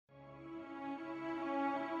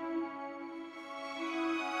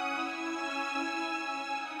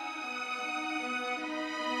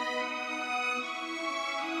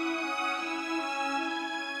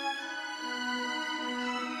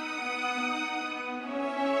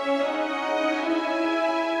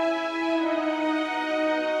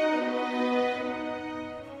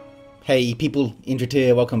Hey people, Indrid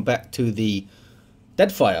here, welcome back to the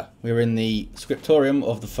Deadfire. We're in the scriptorium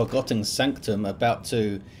of the Forgotten Sanctum about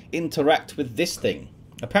to interact with this thing,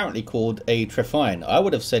 apparently called a Trephine. I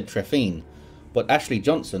would have said Trephine, but Ashley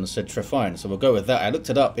Johnson said Trephine, so we'll go with that. I looked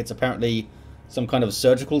it up, it's apparently some kind of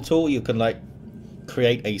surgical tool. You can like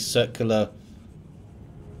create a circular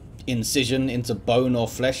incision into bone or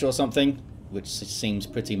flesh or something, which seems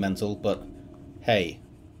pretty mental, but hey,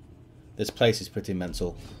 this place is pretty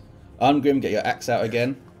mental. Ungrim, get your axe out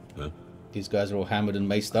again. Huh? These guys are all hammered and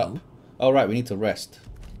maced up. Oh, right, we need to rest.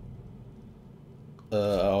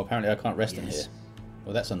 Apparently I can't rest in here.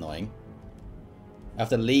 Well, that's annoying. I have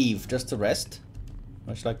to leave just to rest?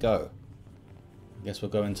 Where should I go? I guess we'll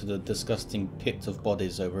go into the disgusting pit of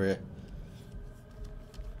bodies over here.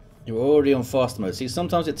 You're already on fast mode. See,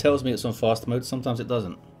 sometimes it tells me it's on fast mode, sometimes it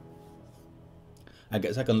doesn't. I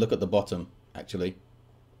guess I can look at the bottom, actually.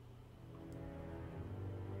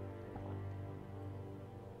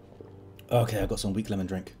 Okay, I got some weak lemon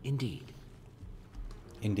drink. Indeed.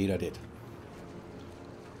 Indeed I did.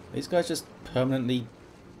 These guys just permanently...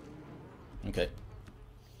 Okay.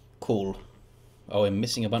 Cool. Oh, we're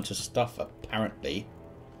missing a bunch of stuff, apparently.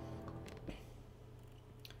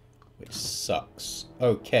 Which sucks.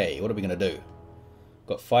 Okay, what are we going to do?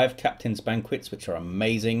 Got 5 Captain's Banquets, which are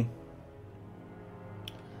amazing.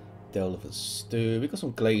 Delver's Stew. We got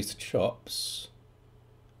some glazed chops.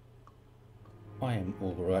 I am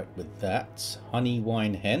alright with that. Honey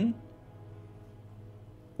wine hen.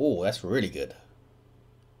 Oh, that's really good.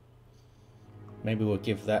 Maybe we'll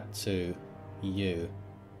give that to you.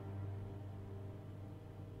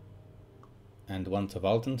 And one to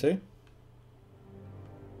Valten too.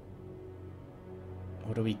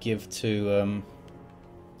 What do we give to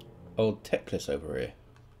old Teclis over here?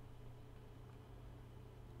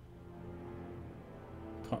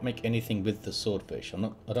 Can't make anything with the swordfish.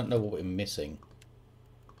 I don't know what we're missing.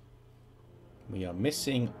 We are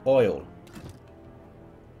missing oil.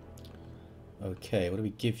 Okay, what do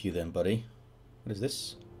we give you then, buddy? What is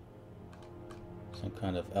this? Some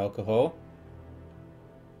kind of alcohol.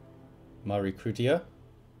 Mari Crutia.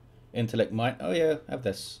 Intellect Might. Oh yeah, have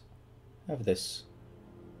this. Have this.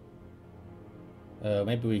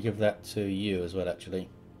 Maybe we give that to you as well, actually.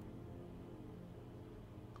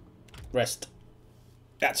 Rest.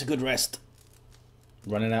 That's a good rest.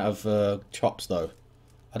 Running out of chops, though.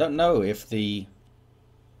 I don't know if the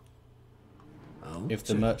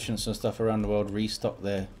merchants and stuff around the world restock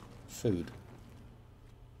their food,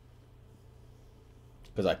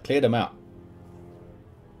 because I cleared them out.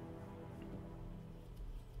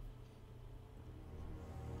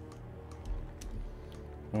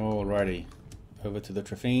 Alrighty, over to the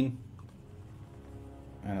Trephine,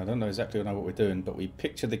 and I don't know exactly what we're doing, but we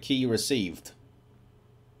picture the key received.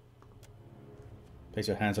 Place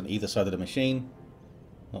your hands on either side of the machine.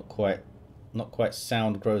 Not quite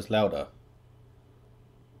sound grows louder.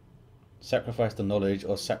 Sacrifice the knowledge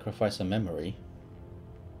or sacrifice a memory.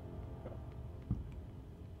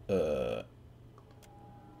 Sacrifice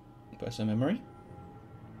a memory?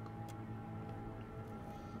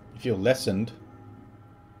 If you're lessened.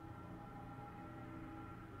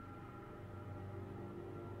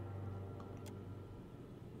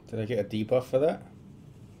 Did I get a debuff for that?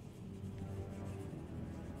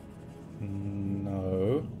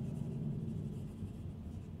 No.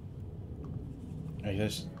 I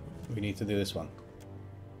guess we need to do this one.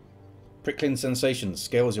 Prickling sensation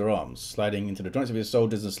scales your arms, sliding into the joints of your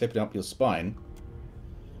shoulders and slipping up your spine.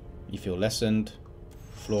 You feel lessened.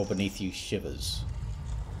 Floor beneath you shivers.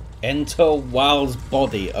 Enter Wild's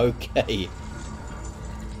body. Okay.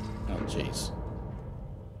 Oh, jeez.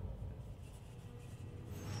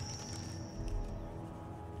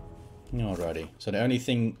 Alrighty. So the only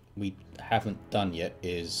thing we haven't done yet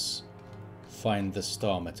is find the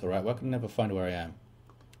star metal, right? Well, I can never find where I am.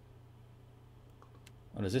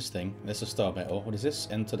 What is this thing? This is star metal. What is this?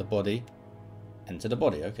 Enter the body. Enter the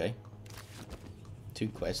body, okay. 2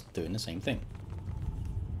 quests doing the same thing.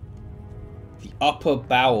 The upper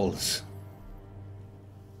bowels.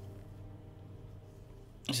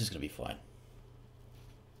 This is going to be fine.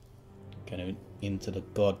 Going into the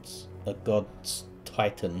gods. A god's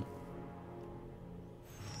titan.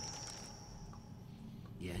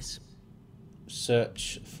 Yes.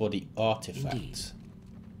 Search for the artifact. Indeed.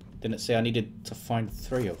 Didn't it say I needed to find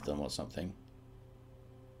 3 of them or something?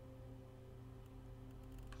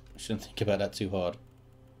 I shouldn't think about that too hard.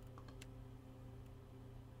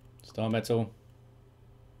 Star metal.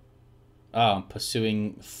 Ah, I'm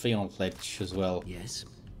pursuing Fion Ledge as well. Yes.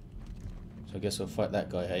 So I guess we'll fight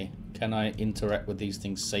that guy, hey? Can I interact with these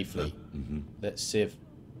things safely? Let's see if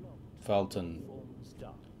Valten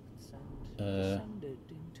Descended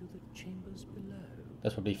into the chambers below.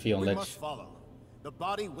 That's probably Theon We Ledge. must follow. The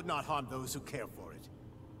body would not harm those who care for it.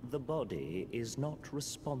 The body is not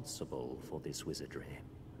responsible for this wizardry.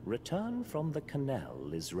 Return from the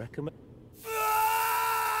canal is recommended.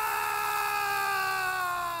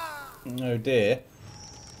 Oh dear.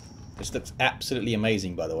 This looks absolutely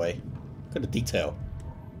amazing, by the way. Look at the detail.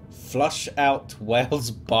 Flush out whale's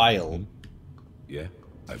bile. Yeah,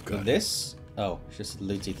 I've got This? Oh, it's just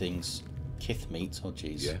looty things. Kith meat. Oh,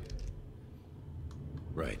 jeez. Yeah.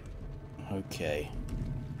 Right. Okay.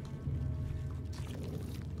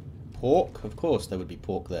 Pork? Of course there would be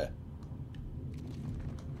pork there.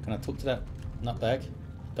 Can I talk to that nutbag?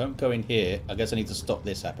 Don't go in here. I guess I need to stop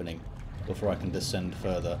this happening before I can descend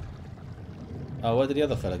further. Oh, where did the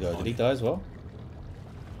other fella go? Did he die as well?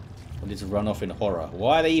 Or did he run off in horror?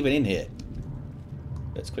 Why are they even in here?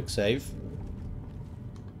 Let's quick save.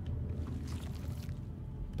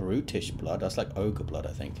 Brutish blood? That's like ogre blood,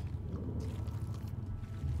 I think.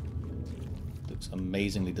 Looks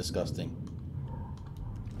amazingly disgusting.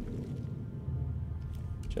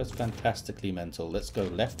 Just fantastically mental. Let's go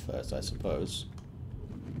left first, I suppose.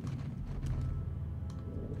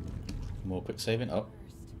 More quick saving. Oh.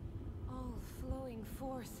 All flowing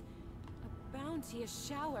forth, a bounteous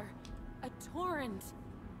shower, a torrent.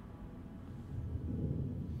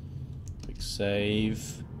 Quick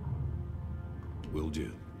save. Will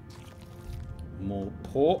do. More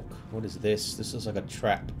pork. What is this? This looks like a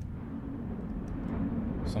trap.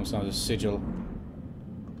 Some sort of sigil.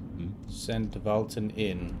 Send Valten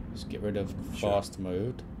in. Let's get rid of fast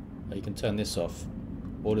mode. Oh, you can turn this off.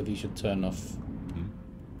 All of you should turn off.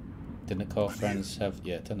 Didn't Karl Franz have...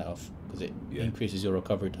 Yeah, turn that off. Because it increases your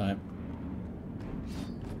recovery time.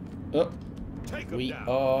 Oh! We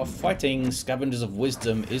are fighting Scavengers of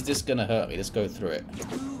Wisdom. Is this going to hurt me? Let's go through it.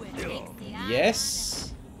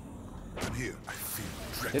 Yes?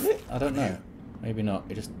 Did it? I don't know. Maybe not.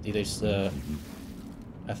 It just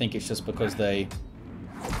I think it's just because they...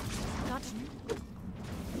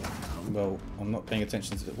 Well, I'm not paying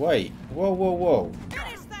attention to the... Wait! Whoa, whoa, whoa!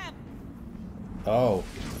 Oh,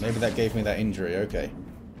 maybe that gave me that injury. Okay.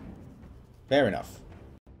 Fair enough.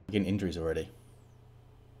 I'm getting injuries already.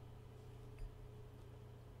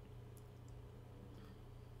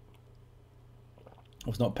 I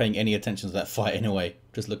was not paying any attention to that fight anyway.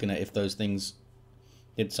 Just looking at if those things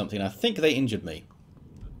did something. I think they injured me.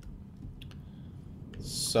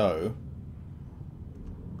 So...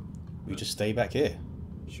 we just stay back here.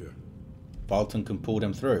 Sure. Valten can pull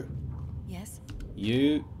them through. Yes.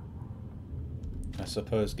 You... I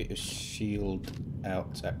suppose get your shield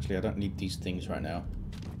out. Actually, I don't need these things right now.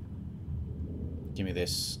 Give me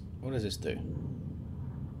this. What does this do?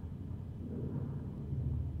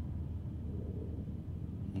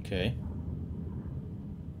 Okay.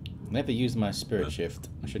 Never used my spirit shift.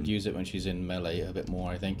 I should use it when she's in melee a bit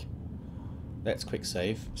more, I think. Let's quick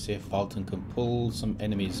save. See if Valten can pull some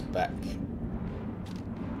enemies back.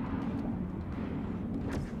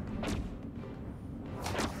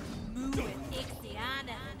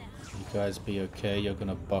 You guys be okay. You're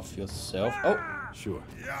gonna buff yourself. Oh! Sure.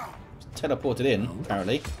 Teleported in,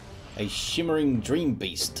 apparently. A shimmering dream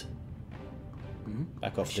beast.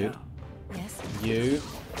 Back off, dude. Yes. You.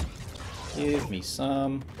 Give me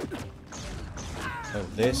some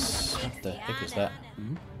of this. What the heck is that?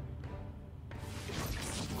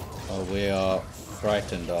 Oh, we are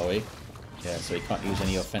frightened, are we? Yeah, so we can't use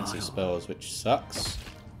any offensive spells, which sucks.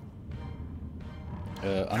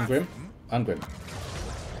 Ungrim? Ungrim.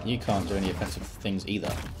 You can't do any offensive things either.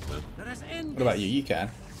 What about you? You can.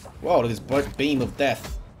 Whoa, look at this beam of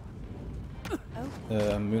death.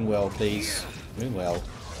 Moonwell, please. Moonwell.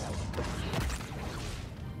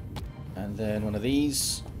 And then one of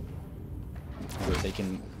these. We're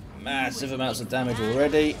taking massive amounts of damage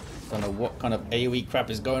already. Don't know what kind of AoE crap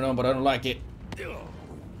is going on, but I don't like it.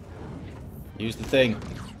 Use the thing.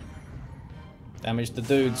 Damage the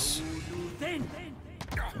dudes.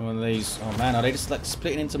 One of these. Oh man, are they just like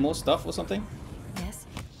splitting into more stuff or something? Yes.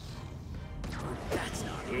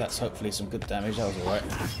 That's hopefully some good damage. That was alright.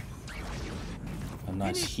 A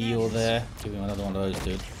nice heal there. Give him another one of those,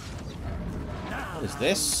 dude. What is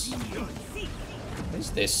this? What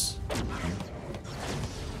is this?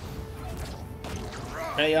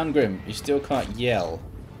 Hey, Ungrim, you still can't yell.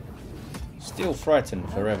 Still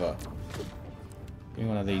frightened forever. Give me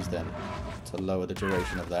one of these then, to lower the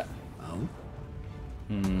duration of that.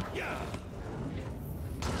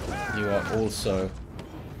 You are also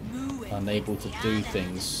unable to do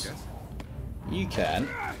things. You can.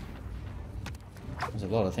 There's a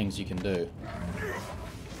lot of things you can do.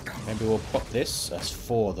 Maybe we'll pop this. That's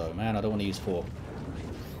 4 though, man. I don't want to use 4.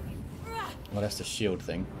 Well, that's the shield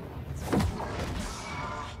thing.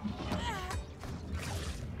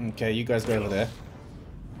 Okay, you guys go over there.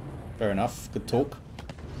 Fair enough. Good talk.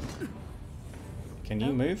 Can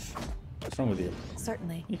you move? What's wrong with you?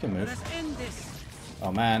 Certainly. You can move.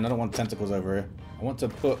 Oh man, I don't want tentacles over here. I want to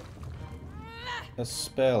put a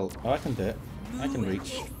spell. Oh, I can do it. I can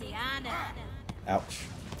reach. Ouch.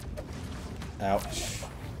 Ouch.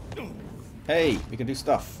 Hey, we can do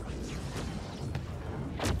stuff.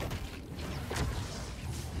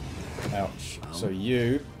 Ouch. So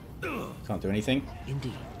you can't do anything.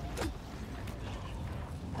 Indeed.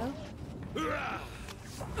 Oh,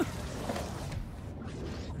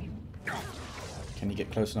 Can you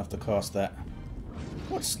get close enough to cast that?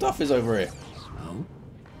 What stuff is over here? Oh?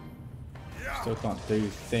 Still can't do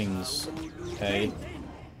things. Okay.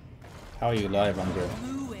 How are you alive,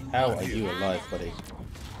 Ungrim? How are you alive, buddy?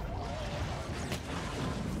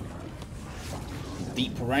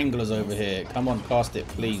 Deep Wranglers over here. Come on, cast it,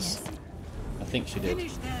 please. I think she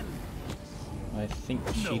did. I think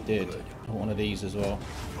she did. I want one of these as well.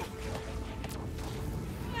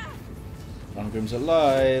 Ungrim's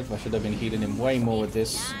alive. I should have been healing him way more with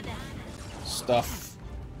this stuff.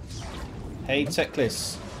 Hey,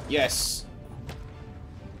 Teclis. Yes.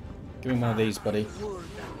 Give me one of these, buddy.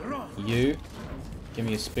 You. Give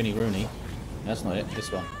me a spinny Rooney. That's not it.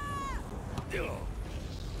 This one.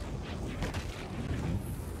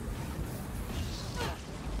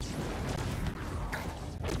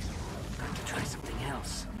 Try something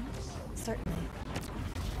else. certainly.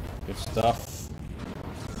 Good stuff.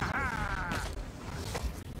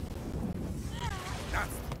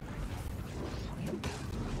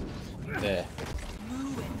 There.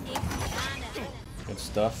 Good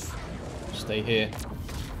stuff. Stay here.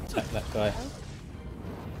 Attack that guy.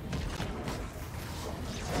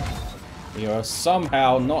 We are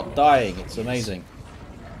somehow not dying. It's amazing.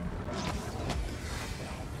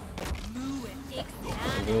 The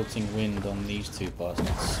wilting wind on these two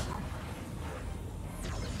bastards.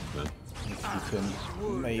 If you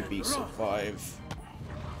can maybe survive.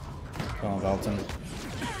 Come on, Valten.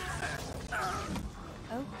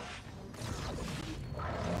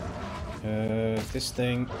 This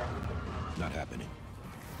thing. Not happening.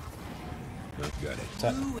 No, got it.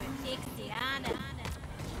 Attack.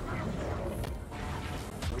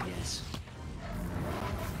 Oh, yes.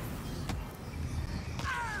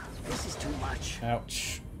 This is too much.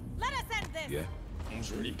 Ouch. Let us end this. Yeah.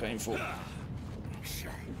 It's really painful.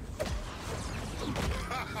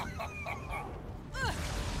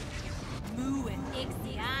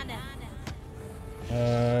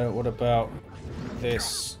 What about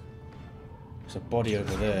this? There's a body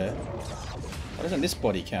over there. Why doesn't this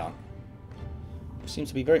body count? It seems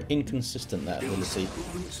to be very inconsistent, that ability.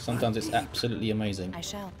 Sometimes it's absolutely amazing. I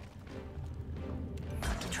shall.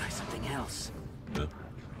 Got to try something else. No.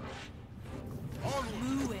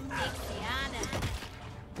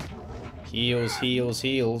 Heals, heals,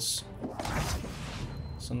 heals.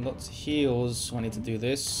 Some lots of heals. I need to do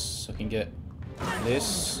this so I can get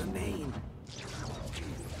this. Remain.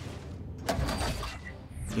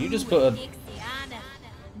 Can you just put a... Did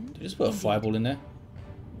you just put a fireball in there?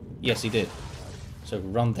 Yes, he did. So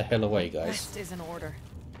run the hell away, guys. Rest is in order.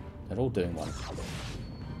 They're all doing one.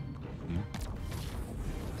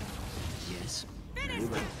 Yes.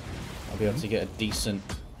 I'll be able to get a decent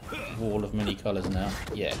wall of many colours now.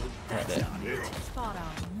 Yeah, right there. Spot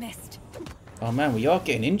on. Missed. Oh man, we are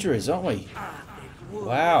getting injuries, aren't we?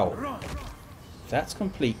 Wow. That's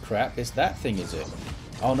complete crap. It's that thing, is it?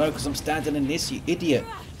 Oh no, because I'm standing in this, you idiot.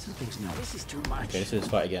 Something's not. This is too much. Okay, let's do this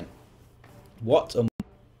fight again. What a...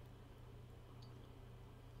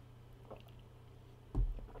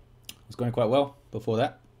 It's going quite well before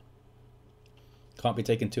that. Can't be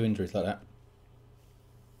taking 2 injuries like that.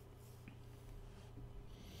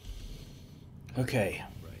 Okay.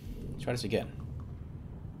 Try this again.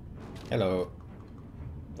 Hello.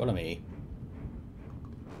 Follow me.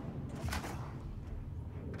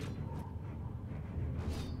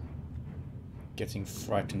 Getting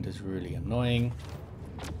frightened is really annoying.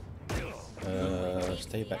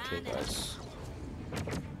 Stay back here, guys.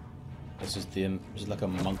 This is like a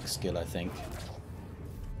monk skill, I think.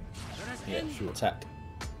 Yeah, sure. Attack.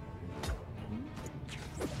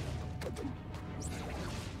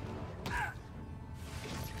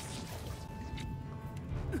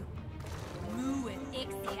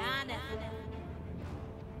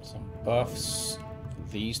 Some buffs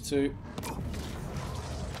for these two.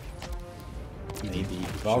 Maybe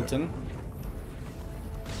Valten.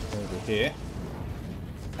 Over here.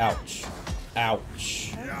 Ouch.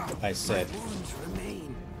 Ouch. I said.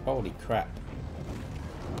 Holy crap.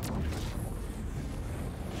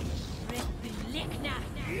 These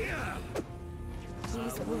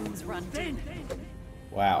wounds run deep.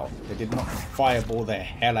 Wow, they did not fireball the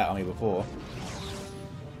hell out of me before.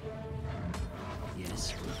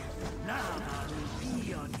 Yes.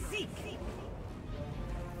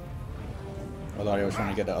 Alarielle was trying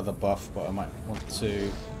to get that other buff, but I might want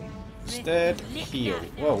to instead heal.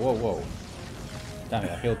 Whoa, whoa, whoa. Damn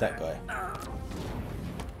it, I healed that guy.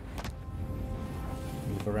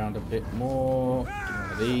 Move around a bit more. Get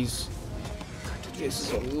one of these.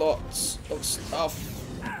 This is a lot of stuff.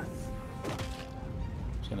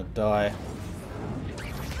 Just gonna die.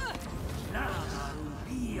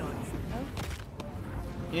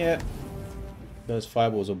 Yeah. Those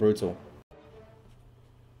fireballs are brutal.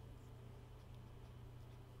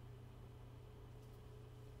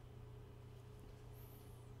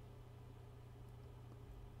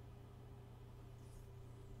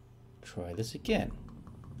 Try this again.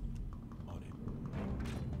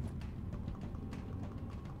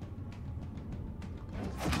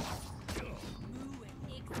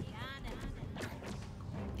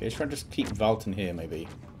 Okay, let's try to just keep Valten here, maybe.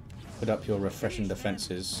 Put up your refreshing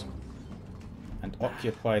defenses. And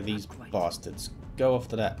occupy these bastards. Go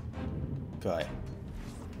after that guy.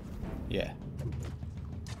 Yeah.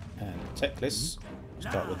 And Teclis.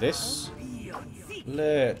 Start with this.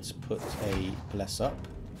 Let's put a bless up.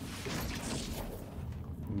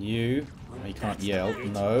 You can't yell.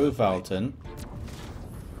 No, Valten.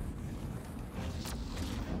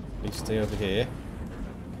 Please stay over here.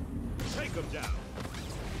 Take him down.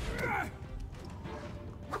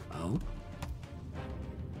 Oh?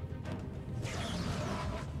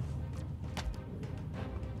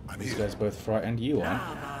 These guys both frightened. You are.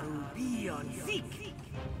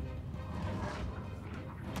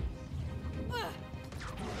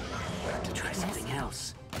 To try something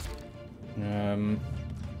else.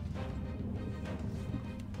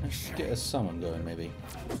 Let's get a summon going, maybe.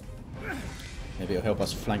 Maybe it'll help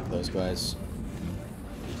us flank those guys.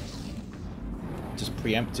 Just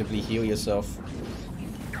preemptively heal yourself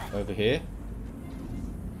over here.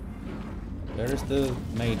 Where is the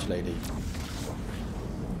mage lady?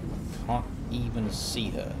 Can't even see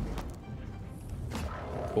her.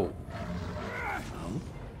 Cool.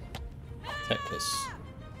 Teclis.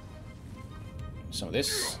 Some of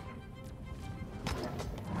this.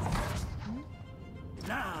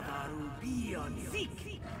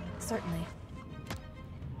 Certainly.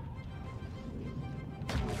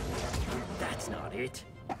 That's not it.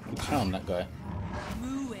 Charm that guy.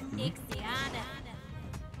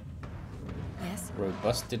 Yes.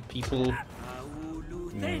 Robusted people.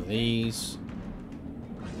 These.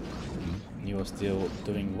 You are still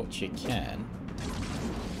doing what you can.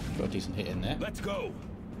 Got a decent hit in there. Let's go.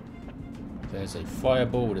 There's a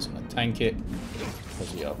fireball. We're just going to tank it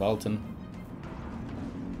because we are Valten.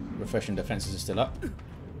 Refreshing defenses are still up.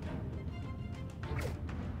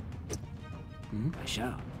 I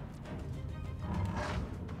shall.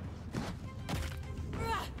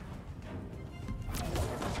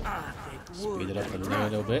 Speed it up a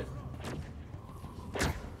little bit.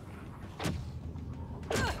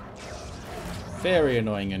 Very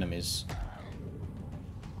annoying enemies.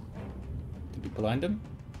 Did we blind them?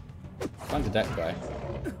 Blinded that guy.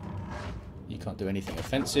 You can't do anything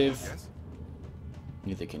offensive.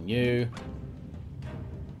 Neither can you.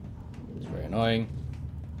 It's very annoying.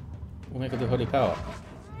 We'll make up the holy power.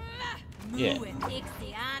 Yeah.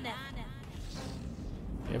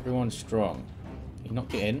 Everyone's strong. Can you not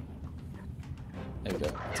get in? There we go.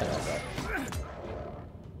 Take that guy.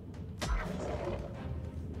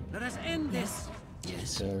 Let us end this.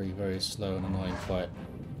 Yes. Very, very slow and annoying fight.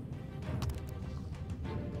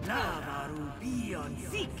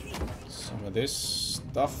 Some of this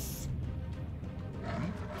stuff.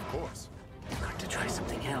 Of course. Got to try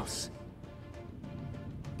something else.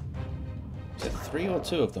 Is it 3 or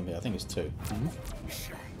 2 of them here? I think it's 2.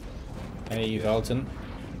 Hey, Valten.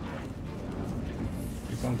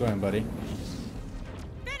 Keep on going, buddy.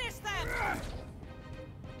 Finish them!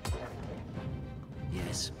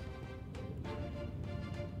 Yes.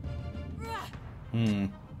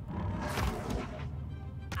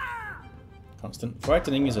 Constant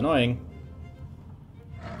frightening is annoying.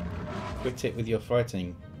 Quick hit with your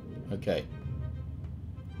frightening. Okay.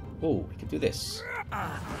 Oh, we could do this.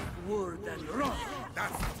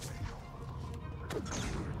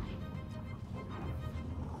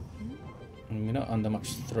 And we're not under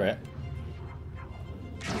much threat.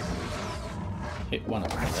 Hit one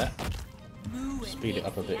up like that. Speed it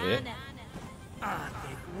up a bit here.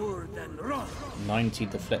 90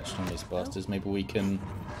 deflection on these bastards. Maybe we can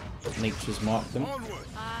Nature's Mark them.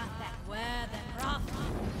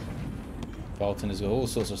 Valten has got all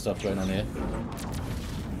sorts of stuff going on here.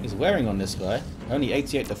 He's wearing on this guy. Only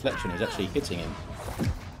 88 deflection. He's actually hitting him,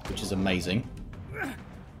 which is amazing.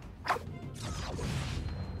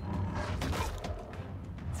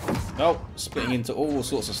 Oh, splitting into all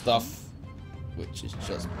sorts of stuff, which is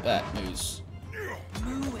just bad news.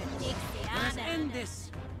 Let's end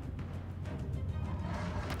this.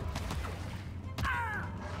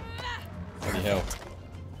 Bloody hell.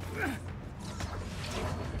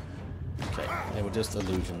 Okay, they were just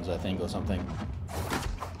illusions, I think, or something.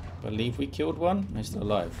 Believe we killed one? He's still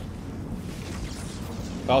alive.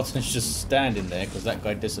 Valten's just standing there because that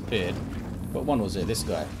guy disappeared. What one was it? This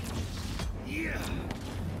guy. Yeah.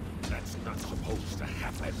 That's not supposed to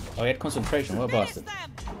happen. Oh, he had concentration. What a Finish bastard.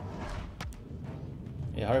 them.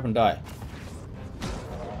 Yeah, hurry up and die.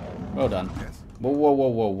 Well done. Whoa, whoa, whoa,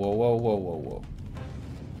 whoa, whoa, whoa, whoa, whoa, whoa.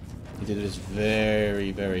 He did this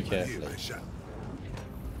very, very carefully.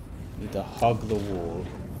 Need to hug the wall.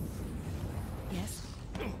 Yes.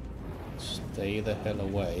 Stay the hell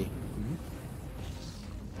away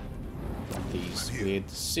from these weird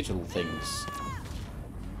sigil things.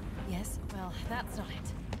 Yes. Well, that's not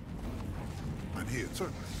it. I'm here,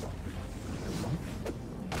 certainly.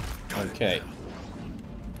 Okay.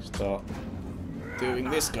 Start doing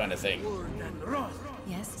this kind of thing.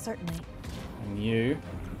 Yes, certainly. And you,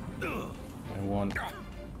 I want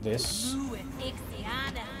this.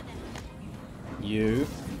 You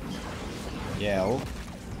yell.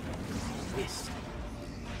 Yes.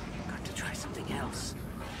 Got to try something else.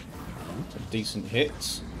 Some decent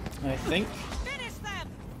hits, I think. Finish them.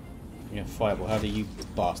 Yeah, fireball. How do you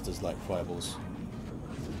bastards like fireballs?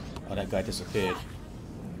 Oh, that guy disappeared.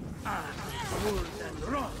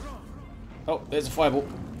 Oh, there's a fireball.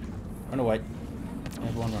 Run away.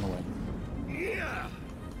 Everyone run away.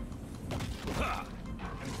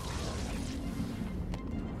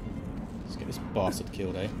 Let's get this bastard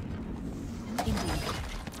killed, eh? Indeed.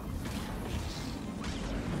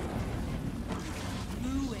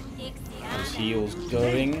 Those heals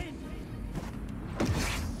going.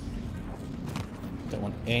 Don't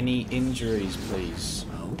want any injuries, please.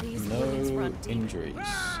 These wounds No run deep. injuries.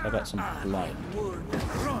 How about some blind?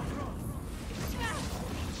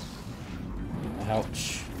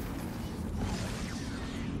 Ouch.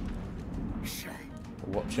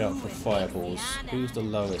 Watch out for fireballs. Who's the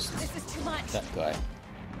lowest? This is too much. That guy.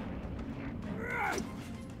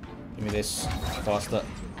 Give me this. Faster.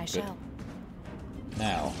 I Good. shall.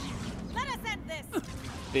 Now, Let us end this.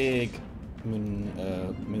 big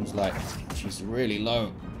Moon's light. She's really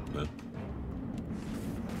low.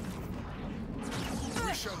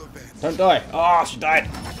 Don't die. Ah, she died.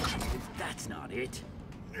 That's not it.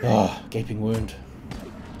 Ah, gaping wound.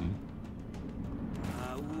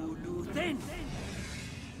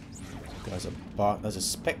 Guys, there's a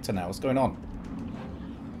spectre now. What's going on?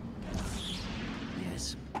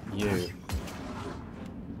 Yes. You.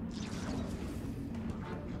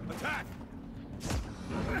 Attack!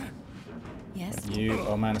 Yes. You.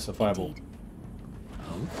 Oh man, it's a fireball.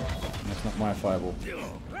 Indeed. That's not my fireball.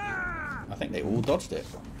 I think they all dodged it.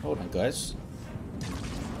 Hold on, guys.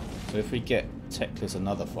 So if we get Teclis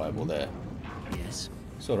another fireball there. Yes.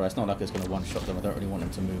 It's alright, it's not like it's going to one-shot them. I don't really want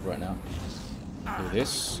them to move right now. Do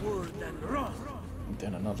this. And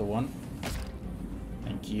then another one.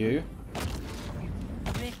 Thank you.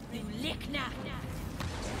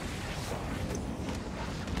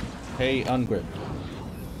 Hey, Ungrim.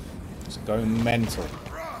 It's going mental.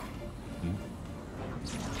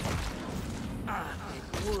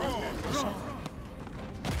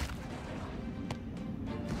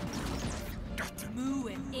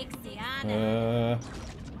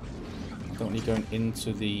 Don't need going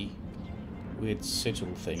into the weird sigil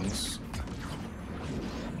things.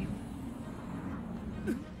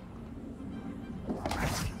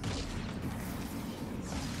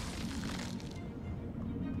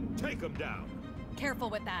 Take him down. Careful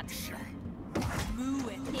with that.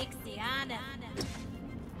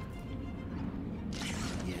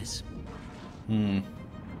 Yes.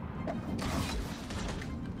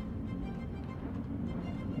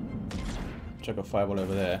 Chuck a fireball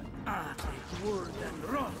over there.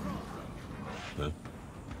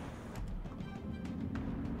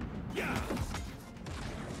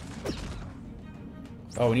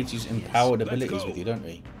 Oh, we need to use empowered abilities with you, don't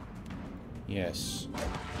we? Yes.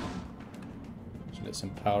 So let's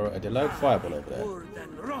empower a delayed fireball over there.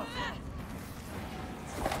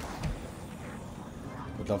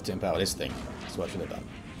 Would love to empower this thing. That's what I should have done.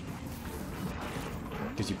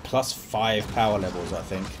 Gives you +5 power levels, I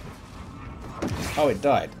think. Oh, it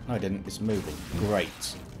died. No, it didn't. It's moving.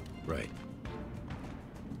 Great. Right.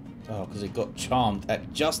 Oh, because it got charmed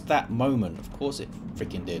at just that moment. Of course it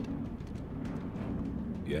freaking did.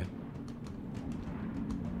 Yeah,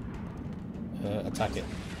 Attack it.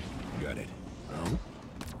 got it. Oh?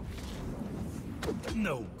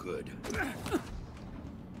 No good.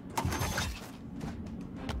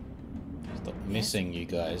 Stop missing, you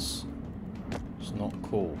guys. It's not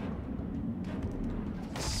cool.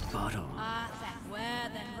 Spot on.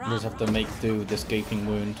 You just have to make do with this gaping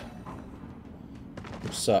wound.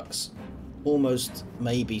 Which sucks. Almost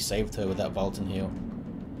maybe saved her with that Valten heal.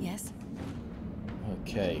 Yes.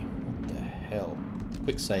 Okay, what the hell?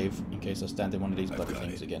 Quick save in case I stand in one of these bloody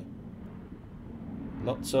things again.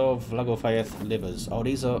 Lots of Lagophaeth livers. Oh,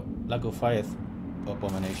 these are Lagophaeth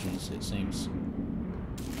abominations, it seems.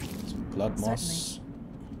 Some blood moss.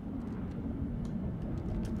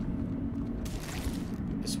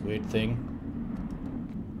 This weird thing.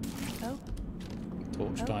 Oh.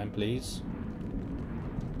 Torch time, please.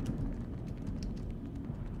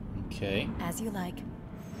 Okay. As you like.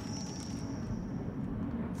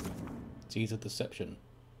 Tease of deception.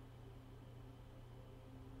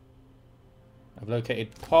 I've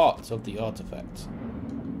located parts of the artifact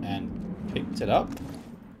and picked it up.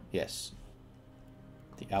 Yes.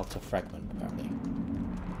 The outer fragment, apparently.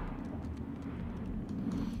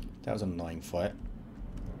 That was a annoying fight.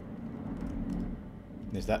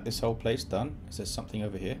 Is that this whole place done? Is there something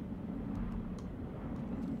over here?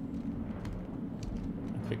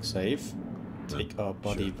 A quick save. Take our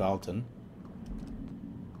body, Valten.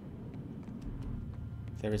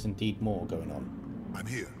 There is indeed more going on. I'm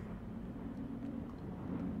here.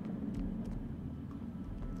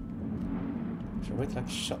 Should we like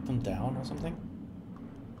shut them down or something?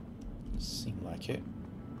 Seem like it.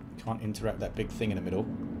 Can't interact with that big thing in the middle.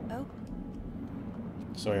 Oh.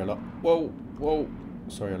 Sorry, Whoa, whoa.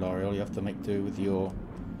 Sorry, Alarielle, you have to make do with your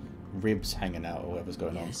ribs hanging out or whatever's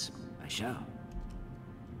going on. Yes, I shall.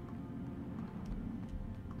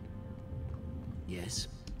 Yes.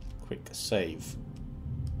 Quick save.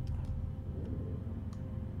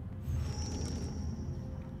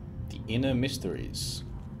 The Inner Mysteries.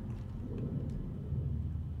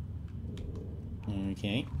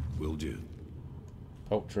 Okay. Will do.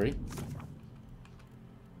 Poultry.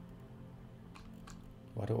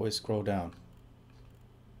 Why do I always scroll down?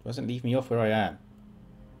 Doesn't leave me off where I am.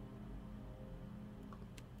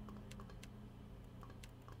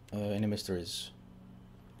 Inner Mysteries.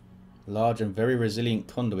 Large and very resilient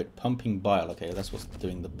conduit pumping bile. Okay, that's what's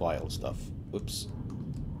doing the bile stuff. Whoops.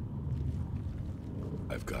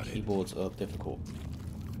 I've got it. Keyboards are difficult.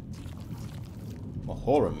 More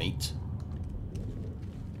horror meat.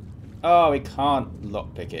 Oh, we can't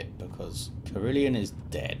lockpick it because Carillion is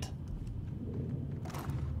dead.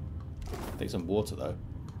 Take some water though.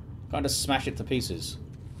 Can't just smash it to pieces.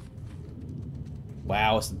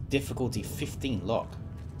 Wow, it's difficulty 15 lock.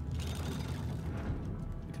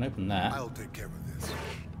 We can open that. I'll take care of this.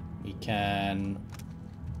 We can...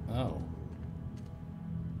 Oh.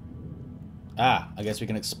 Ah, I guess we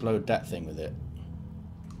can explode that thing with it.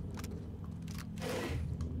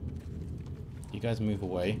 You guys move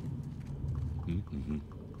away. Mm-hmm.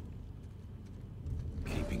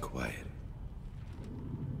 Keeping quiet.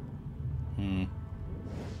 We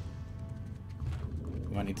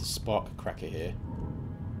might need to spark a cracker here.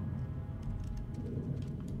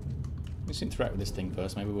 Let's interact with this thing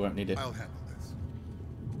first. Maybe we won't need it. I'll handle this.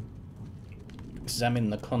 Examine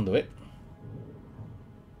the conduit.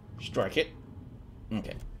 Strike it.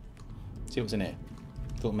 Okay. See what's in here.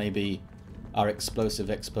 Thought maybe our explosive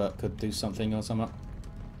expert could do something or something.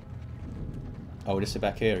 Oh, this is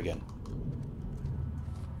back here again.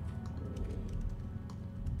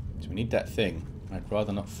 So we need that thing. I'd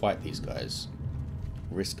rather not fight these guys.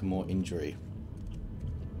 Risk more injury.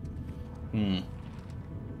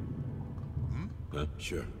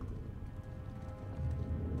 Sure.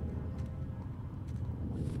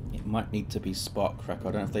 It might need to be spark cracker.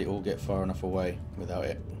 I don't know if they all get far enough away without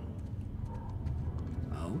it.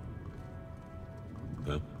 Oh?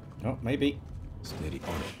 Huh? Oh, maybe. Steady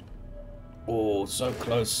on it. Oh, so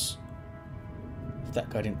close. If that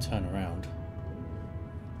guy didn't turn around.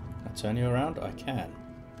 Can I turn you around? I can.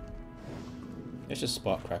 It's just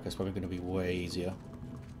spark cracker. It's probably going to be way easier.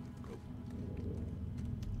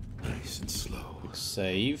 Nice and slow. Quick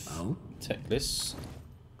save. Oh? Teclis.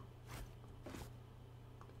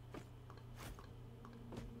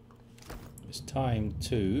 It's time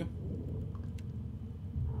to...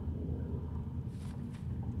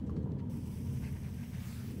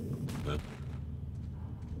 Huh?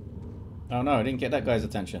 Oh no, I didn't get that guy's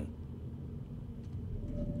attention.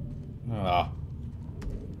 Ah.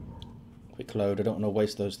 Quick load, I don't want to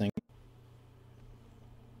waste those things.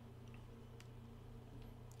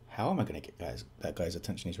 How am I going to get that guy's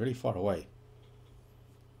attention? He's really far away.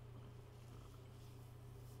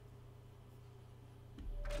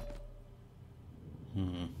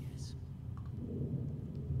 Yes.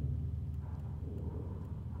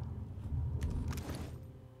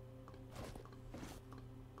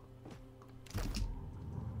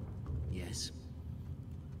 Yes.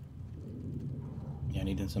 Yeah, I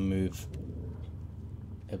need him to move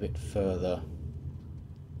a bit further.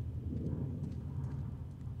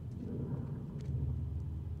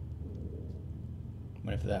 I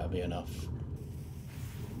wonder if that'll be enough.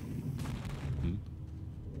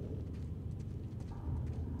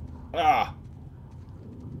 Ah!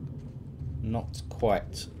 Not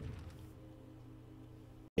quite.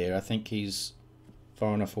 Here, I think he's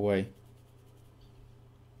far enough away.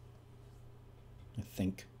 I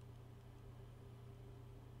think.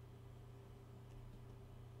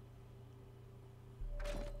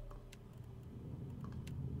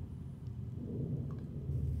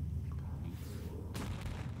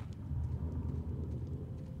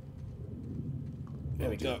 There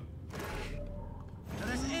we go.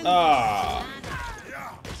 Ah!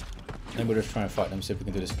 Then we'll just try and fight them, see if we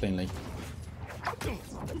can do this cleanly.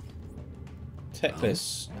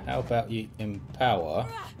 Teclis, how about you empower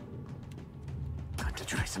Got to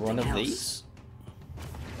try something one of else. these?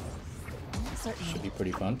 Certainly. Should be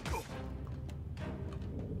pretty fun.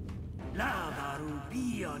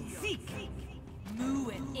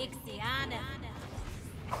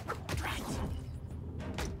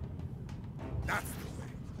 That's the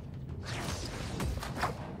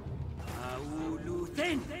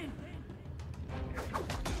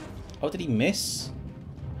Oh, did he miss?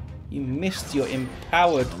 You missed your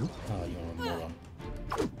empowered. Oh, you're a moron.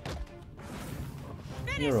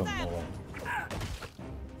 You're a moron.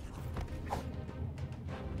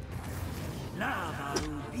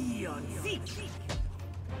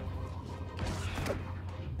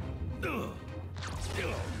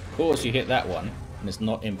 Of course, you hit that one, and it's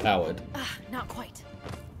not empowered. Ah, not quite.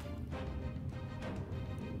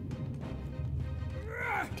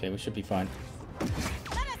 Okay, we should be fine.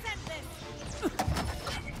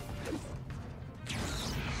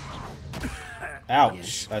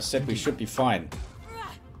 Ouch! I said we should be fine.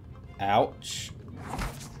 Ouch.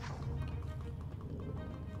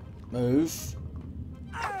 Move.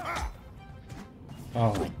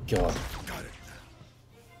 Oh my god.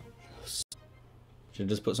 Should have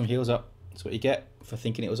just put some heals up. That's what you get for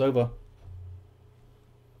thinking it was over.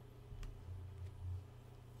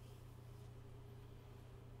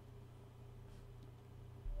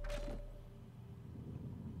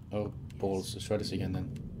 Oh, balls. Let's try this again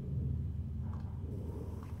then.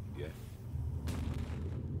 Yeah.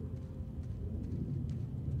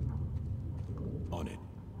 On it.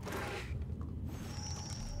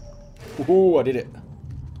 Ooh, I did it.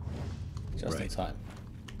 Just in Right. time.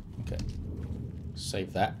 Okay.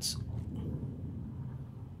 Save that.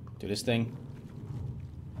 Do this thing.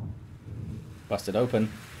 Bust it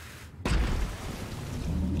open.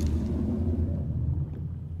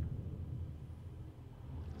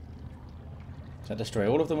 Does that destroy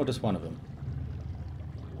all of them or just one of them?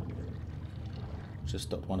 Just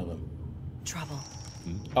stopped one of them. Trouble.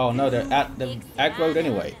 Oh no, they're aggroed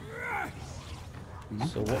anyway.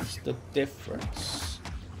 So what's the difference?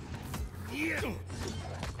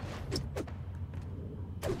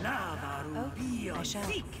 Oh, I shall.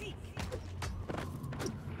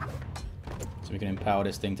 So we can empower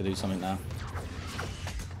this thing to do something now.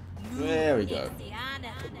 There we go.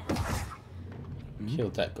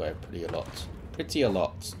 Killed that guy pretty a lot. Pretty a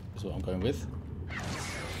lot is what I'm going with.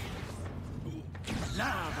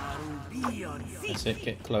 That's it,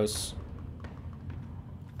 get close.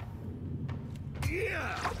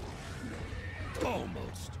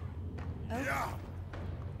 Almost.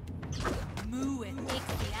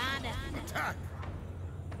 attack.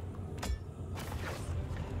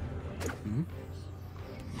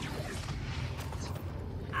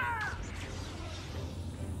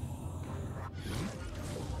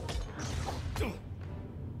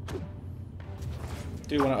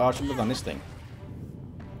 Do you want to arch and look on this thing?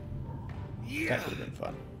 That would have been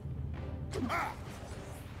fun.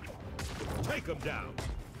 Take him down.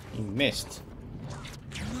 You missed.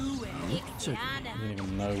 You don't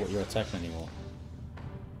even know what you're attacking anymore.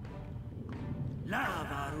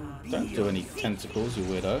 Don't do any tentacles, you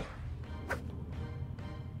weirdo.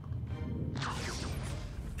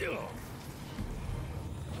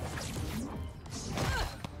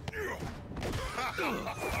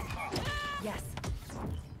 Yes.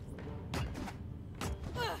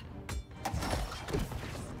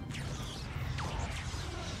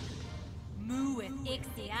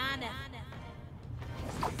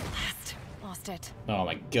 Lost it. Oh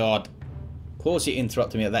my god. Of course you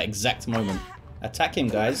interrupted me at that exact moment. Attack him,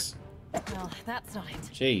 guys. Well, that's not it.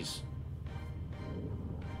 Jeez.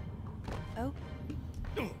 Oh.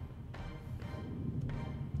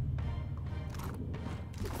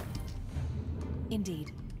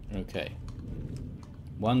 Indeed. Okay.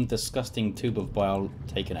 One disgusting tube of bile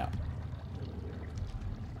taken out.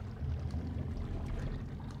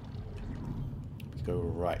 Let's go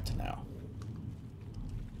right now.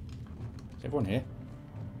 Is everyone here?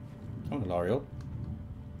 Come on, Alarielle.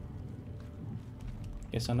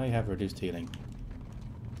 Yes, I know you have reduced healing.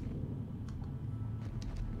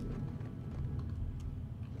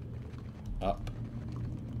 Up.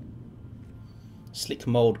 Slick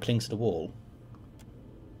mold clings to the wall.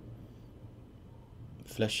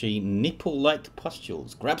 Fleshy, nipple-like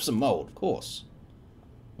pustules. Grab some mold, of course.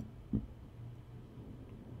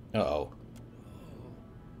 Uh-oh.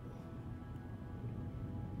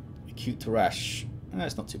 Acute rash.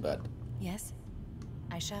 That's not too bad. Yes,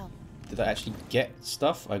 I shall. Did I actually get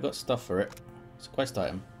stuff? I got stuff for it. It's a quest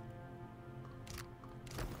item.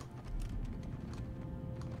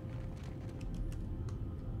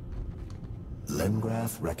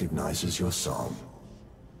 Lengraf recognizes your song.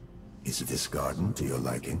 Is this garden to your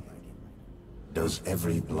liking? Does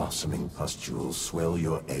every blossoming pustule swell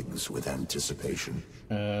your eggs with anticipation?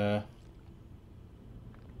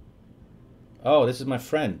 Oh, this is my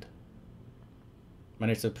friend.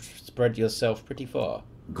 Managed to spread yourself pretty far.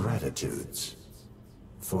 Gratitudes.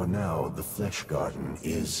 For now, the flesh garden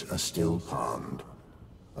is a still pond.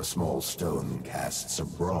 A small stone casts a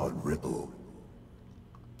broad ripple.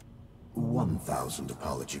 1,000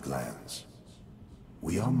 apology glands.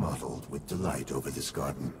 We are mottled with delight over this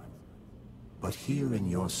garden. But hear in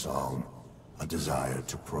your song a desire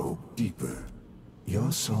to probe deeper.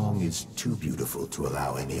 Your song is too beautiful to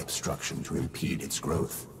allow any obstruction to impede its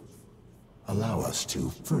growth. Allow us to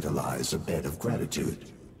fertilize a bed of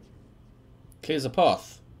gratitude. Clears a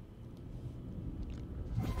path.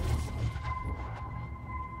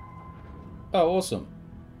 Oh, awesome.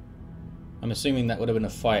 I'm assuming that would have been a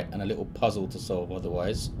fight and a little puzzle to solve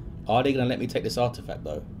otherwise. Are they going to let me take this artifact,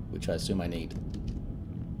 though? Which I assume I need.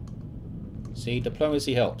 See,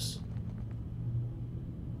 diplomacy helps.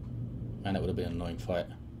 Man, that would have been an annoying fight.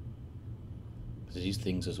 Because these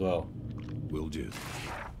things as well. Will do.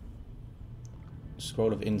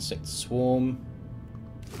 Scroll of insect swarm.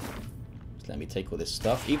 Just let me take all this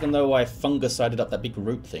stuff. Even though I fungicided up that big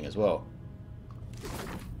root thing as well.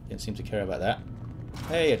 Didn't seem to care about that.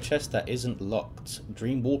 Hey, a chest that isn't locked.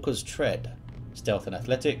 Dreamwalker's Tread. Stealth and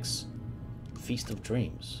Athletics. Feast of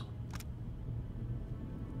Dreams.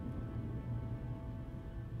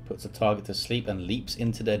 Puts a target to sleep and leaps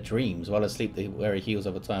into their dreams. While asleep, where he heals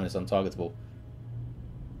over time is untargetable.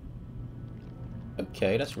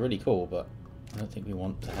 Okay, that's really cool, but I don't think we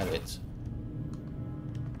want to have it.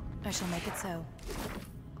 I shall make it so.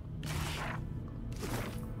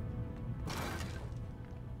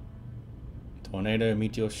 Tornado,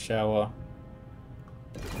 meteor shower.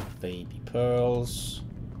 Baby pearls.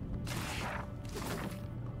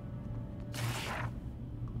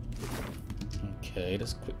 Okay,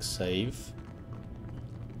 let's quick save.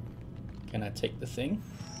 Can I take the thing?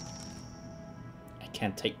 I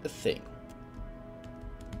can't take the thing.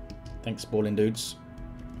 Thanks, balling dudes.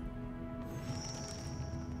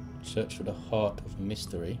 Search for the heart of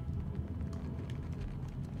mystery.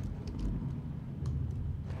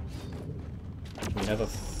 We have a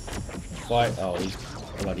fight. Oh, these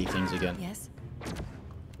bloody things again. Yes.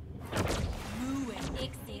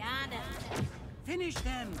 Finish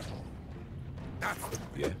them.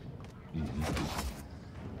 Yeah.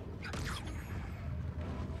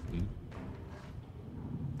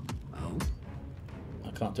 Oh.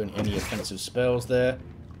 I can't do any offensive spells there.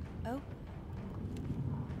 Oh.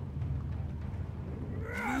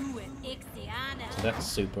 So that's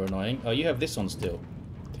super annoying. Oh, you have this on still.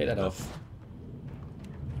 Take that off.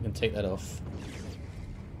 You can take that off.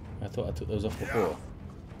 I thought I took those off before.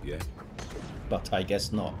 Yeah. But I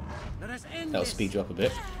guess not. Let us end That'll this. speed you up a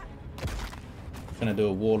bit. Gonna do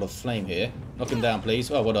a wall of flame here. Knock him down,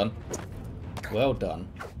 please. Oh, well done. Well done.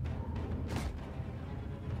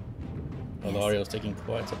 Alarielle's taking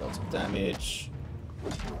quite a lot of damage.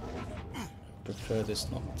 Prefer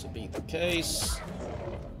this not to be the case.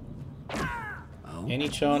 Oh. Any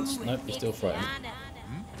chance? Nope, you're still frightened.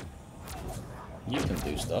 You can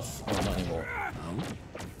do stuff. Oh, not anymore.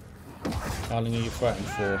 How long are you frightened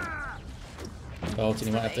for? Valten,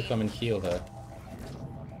 you might have to come and heal her.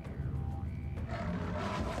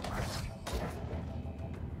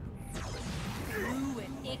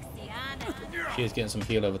 She is getting some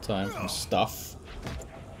heal over time from stuff.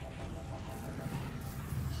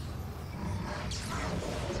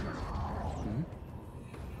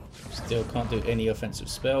 Still can't do any offensive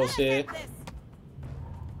spells here.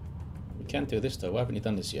 You can do this though. Why haven't you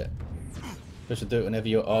done this yet? You should do it whenever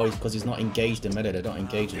you're... Oh, because he's not engaged in melee. They're not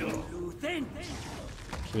engaging you.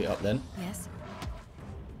 Should we up then? Yes.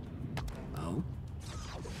 Oh?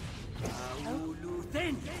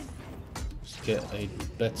 Let's get a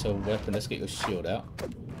better weapon. Let's get your shield out.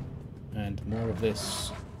 And more of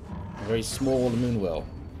this. A very small moonwell.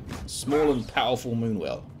 Small and powerful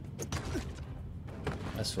moonwell.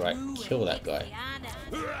 That's right. Kill that guy.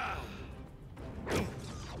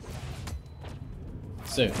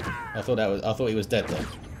 Soon. I thought he was dead then.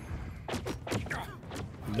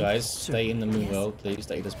 Guys, stay in the moonwell, please,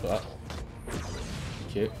 that you just put up.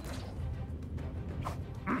 Thank you.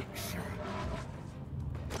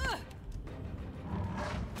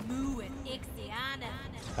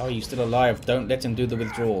 How are you still alive? Don't let him do the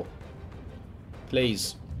withdrawal.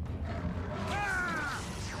 Please.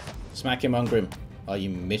 Smack him, Ungrim. Oh,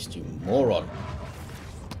 you missed, you moron.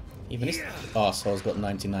 Even this arsehole's got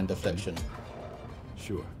 99 deflection.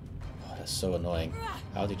 Sure. Oh, that's so annoying.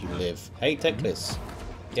 How did you live? Hey, Teclis.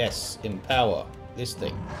 Yes, empower this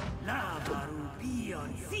thing.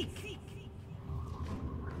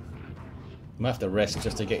 Might have to rest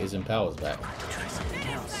just to get his empowers back.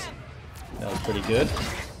 That was pretty good.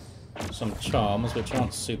 Some charms, which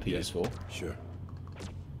aren't super useful. Sure.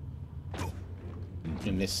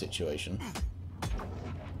 In this situation.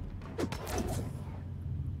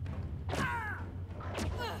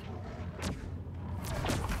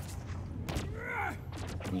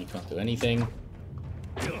 And you can't do anything.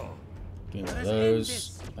 Give me one of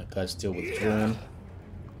those. That guy's still withdrawn.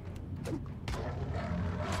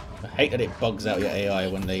 I hate that it bugs out your AI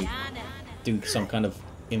when they do some kind of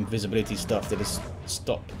invisibility stuff. They just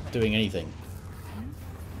stop doing anything.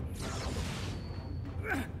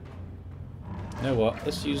 You know what?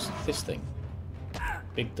 Let's use this thing.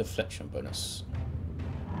 Big deflection bonus.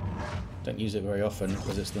 Don't use it very often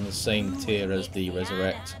because it's in the same tier as the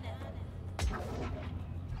Resurrect.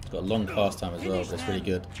 It's got a long cast time as well, but it's really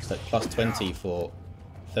good. It's like plus 20 for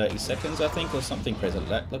 30 seconds, I think, or something crazy like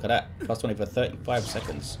that. Look at that. Plus 20 for 35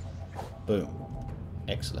 seconds. Boom.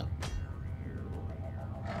 Excellent.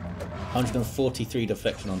 143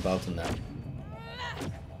 deflection on Valten now.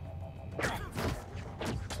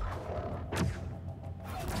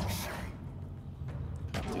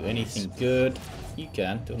 Can't do anything good. You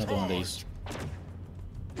can. Do another one of these.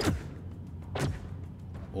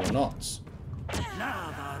 Or not.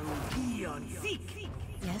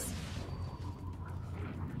 Yes.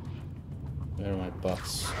 Where are my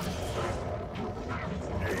buffs?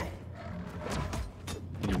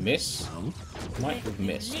 Did you miss? Might have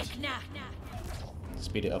missed.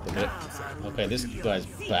 Speed it up a bit. Okay, this guy's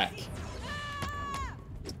back.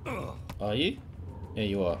 Are you? Yeah,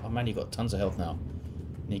 you are. Oh man, you got tons of health now.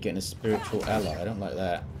 And you're getting a spiritual ally. I don't like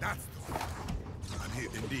that. That's the one. I'm here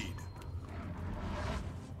indeed.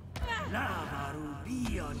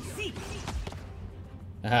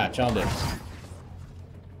 Aha, charmed him.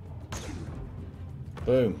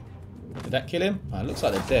 Boom. Did that kill him? Oh, it looks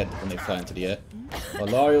like they're dead when they fly into the air.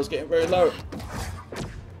 Alarielle's getting very low.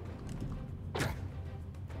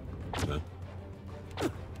 Huh?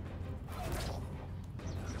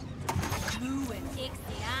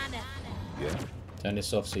 Yeah. Turn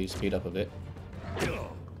this off so you speed up a bit.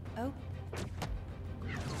 Oh.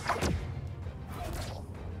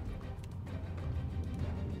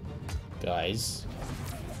 Guys.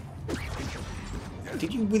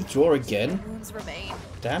 Did you withdraw again? Wounds remain.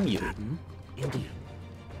 Damn you. Indeed.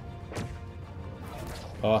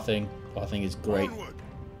 Pathing. Pathing is great. Onward.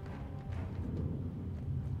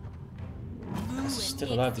 He's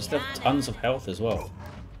still alive. They still have tons of health as well.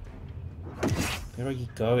 Where are you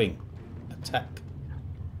going? Attack.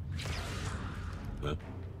 Huh?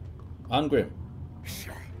 Ungrim.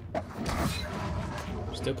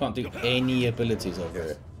 Still can't do any abilities over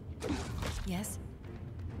it. Yes.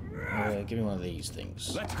 Give me one of these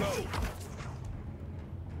things. Let's go.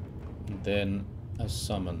 And then a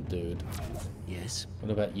summon dude. Yes.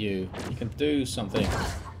 What about you? You can do something.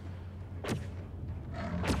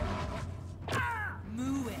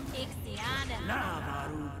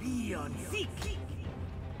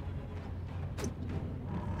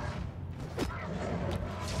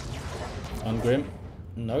 Ungrim?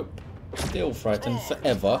 Nope. Still frightened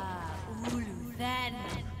forever.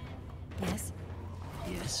 Yes.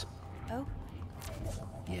 Yes. Oh.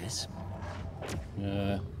 Yes.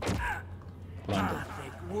 Blinded.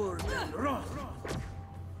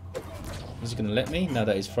 Is he gonna let me now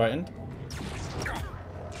that he's frightened?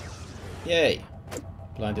 Yay!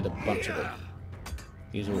 Blinded a bunch of them.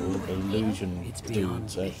 These are all illusion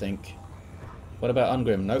dudes, I think. What about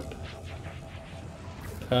Ungrim? Nope.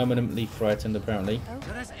 permanently frightened, apparently.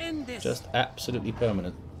 Let us end this. Just absolutely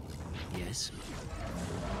permanent. Yes.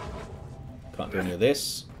 Can't do any of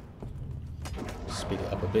this. Speed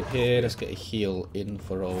it up a bit here. Let's get a heal in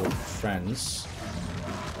for old Franz.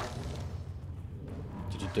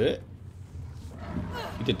 Did you do it?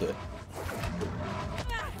 You did do it.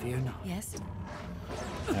 Fear not. Yes.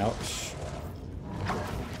 Ouch.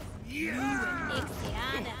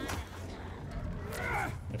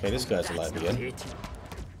 Okay, this guy's alive again.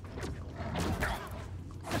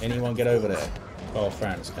 Anyone get over there? Oh,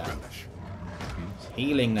 Franz can. He's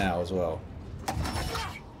healing now as well.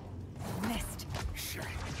 Missed.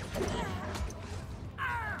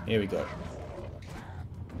 Here we go.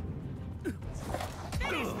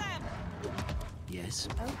 Yes.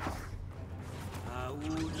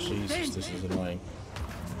 Jesus, this is annoying.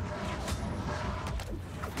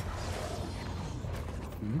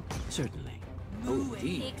 Certainly. Oh,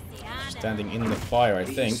 indeed. Standing in the fire, I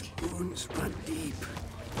think. Wounds run deep.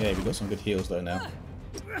 Yeah, we've got some good heals though now.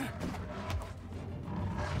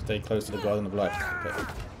 Stay close to the Garden of Life. Okay.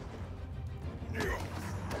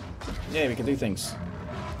 Yeah, we can do things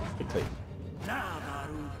quickly.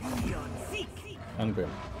 Ungrim.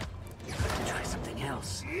 Try something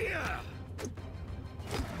else.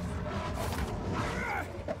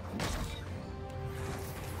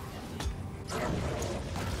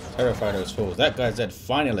 Terrify those fools. That guy's dead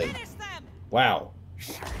finally. Wow.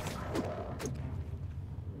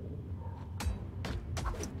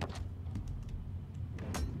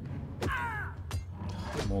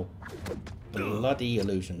 More bloody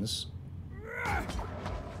illusions.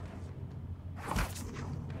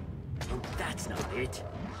 That's not it.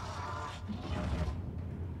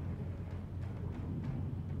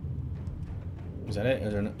 Is that it?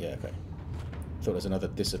 Is there yeah, okay. Thought there's another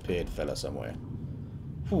disappeared fella somewhere.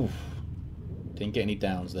 Whew. Didn't get any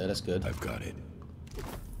downs there, that's good. I've got it.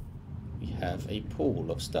 We have a pool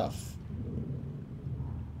of stuff.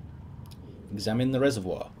 Examine the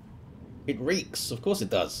reservoir. It reeks, of course it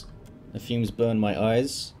does. The fumes burn my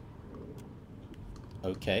eyes.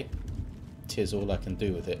 Okay. Tis all I can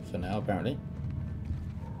do with it for now, apparently.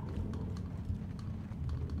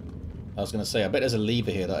 I was going to say, I bet there's a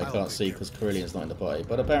lever here that I can't see because Carillian's not in the party,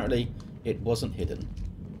 but apparently it wasn't hidden.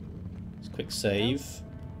 Let's quick save.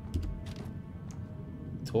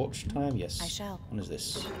 Torch time? Yes. I shall. What is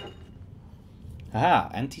this?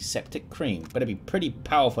 Aha! Antiseptic cream. Better be pretty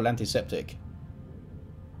powerful antiseptic.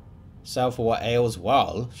 Salve for what ails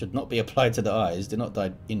while should not be applied to the eyes. Do not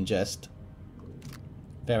ingest.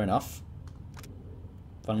 Fair enough.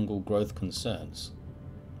 Fungal growth concerns.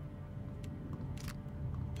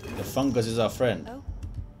 The fungus is our friend. Oh.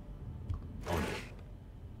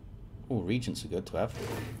 Oh, regents are good to have.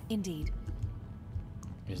 Indeed.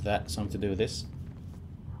 Is that something to do with this?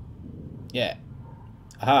 Yeah.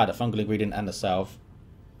 Aha, the fungal ingredient and the salve.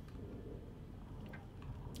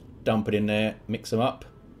 Dump it in there, mix them up.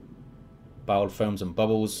 Bowled foams and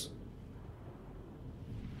bubbles.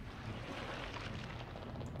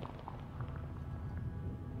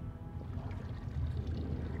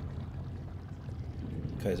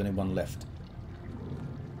 Okay, there's only one left.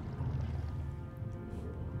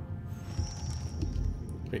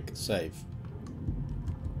 Quick save.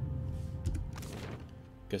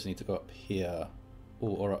 Guess I need to go up here.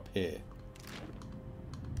 Or up here.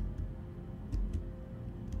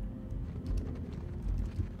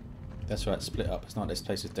 That's right, split up. It's not this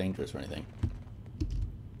place is dangerous or anything.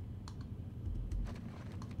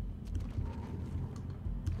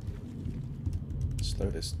 Slow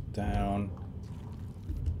this down.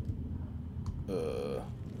 The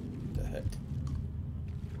heck?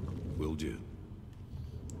 Will do.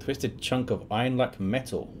 Twisted chunk of iron-like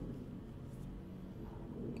metal.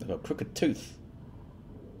 They've got a crooked tooth.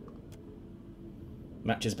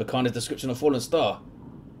 Matches Bakana's description of Fallen Star.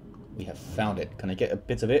 We have found it. Can I get a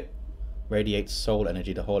bit of it? Radiates soul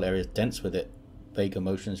energy. The whole area is dense with it. Vague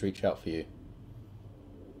emotions reach out for you.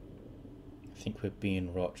 I think we're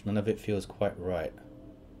being watched. None of it feels quite right.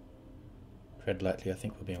 Tread lightly. I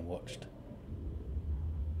think we're being watched.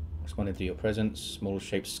 Responding to your presence. Small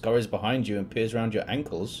shape scurries behind you and peers around your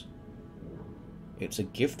ankles. It's a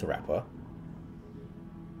gift wrapper.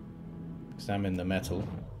 Examine the metal.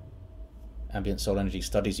 Ambient soul energy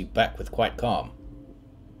studies you back with quite calm.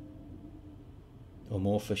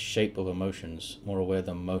 Amorphous shape of emotions, more aware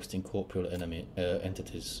than most incorporeal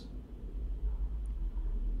entities.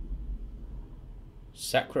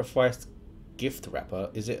 Sacrificed gift wrapper.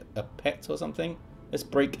 Is it a pet or something? Let's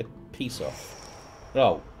break a piece off.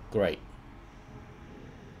 Oh, great.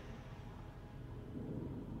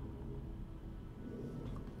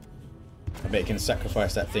 I bet you can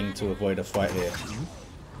sacrifice that thing to avoid a fight here.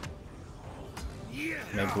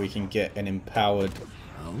 Maybe we can get an empowered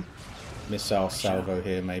missile salvo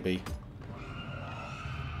here, maybe.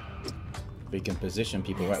 We can position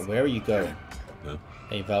people. Right, where are you going? Huh?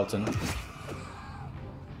 Hey, Valten.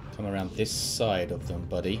 Come around this side of them,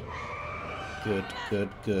 buddy. Good, good,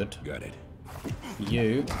 good. Got it.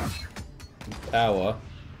 You empower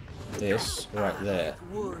this right there.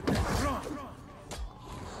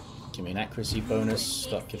 Give me an accuracy bonus.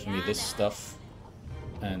 Start giving me this stuff.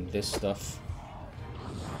 And this stuff.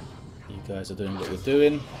 You guys are doing what you're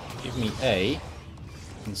doing. Give me a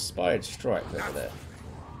inspired strike over there.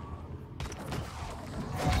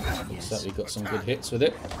 Looks like we got some good hits with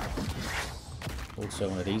it. Also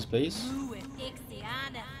one of these, please.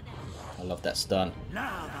 I love that stun.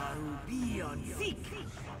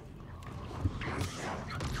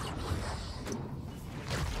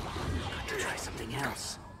 Try something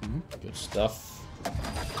else. Good stuff.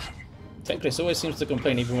 Teclis always seems to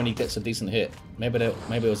complain even when he gets a decent hit. Maybe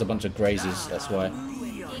it was a bunch of grazes, that's why.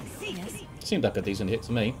 Seemed like a decent hit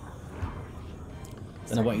to me.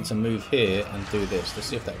 Then I want you to move here and do this. Let's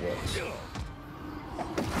see if that works.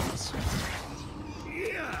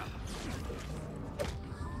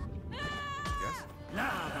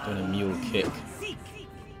 Doing a mule kick.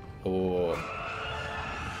 Or...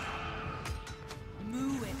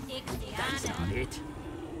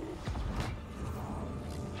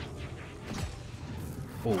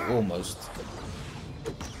 oh, almost.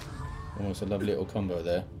 Almost a lovely little combo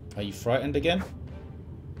there. Are you frightened again?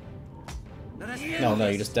 No,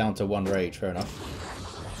 you're just down to 1 rage. Fair enough.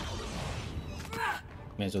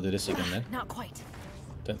 May as well do this again then. Not quite.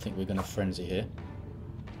 Don't think we're going to frenzy here.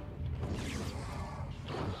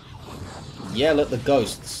 Yell at the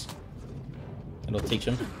ghosts. And I'll teach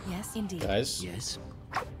them. Yes, indeed. Guys. Yes.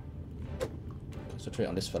 Concentrate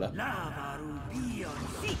on this fella.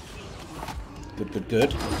 Good, good,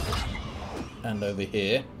 good. And over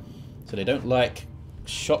here. So they don't like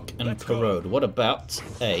shock and corrode. What about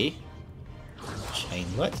a chain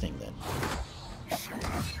lightning then?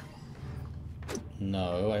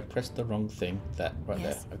 No, I pressed the wrong thing. That right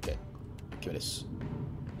there. Okay. Give it this.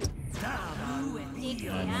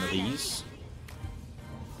 And one of these.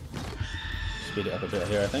 Speed it up a bit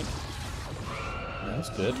here, I think. Yeah, that's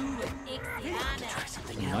good.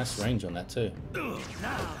 Some nice range on that too.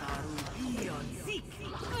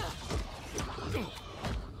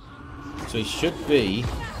 So he should be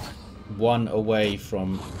 1 away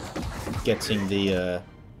from getting the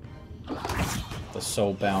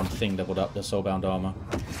soulbound thing leveled up, the soulbound armor.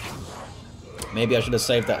 Maybe I should have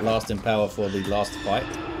saved that last empower for the last fight.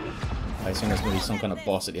 I assume there's going to be some kind of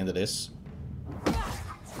boss at the end of this.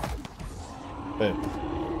 Boom.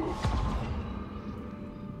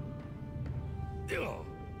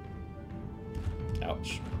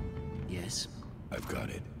 Ouch. Yes. I've got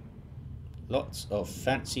it. Lots of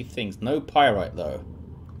fancy things. No pyrite though.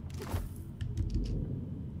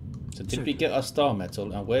 So did we get our star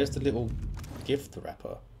metal? And where's the little gift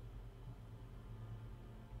wrapper?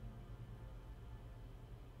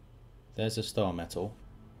 There's a star metal.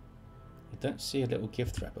 I don't see a little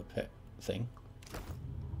gift wrapper pet thing.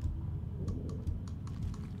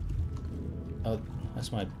 Oh,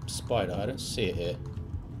 that's my spider. I don't see it here.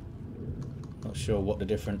 Not sure what the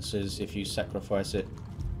difference is if you sacrifice it.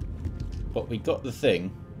 But we got the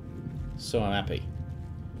thing, so I'm happy.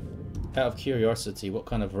 Out of curiosity, what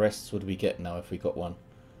kind of rests would we get now if we got one?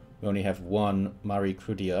 We only have 1 Marie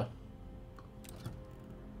Crudia.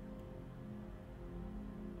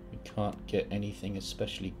 We can't get anything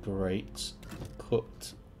especially great.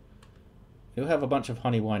 Cooked. We'll have a bunch of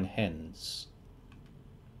honeywine hens,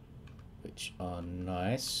 which are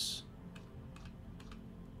nice.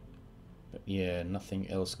 But yeah, nothing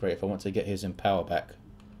else great. If I want to get his empower back,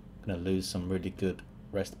 I'm going to lose some really good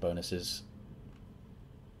rest bonuses.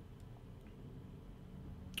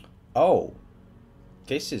 Oh,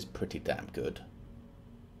 this is pretty damn good.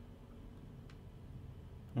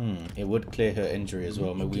 It would clear her injury as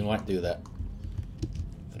well. Maybe we might do that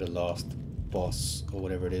for the last boss or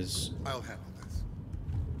whatever it is. I'll handle this.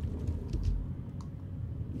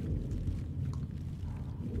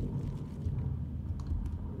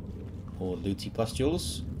 Or looty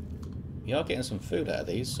pustules. We are getting some food out of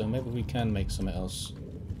these, so maybe we can make something else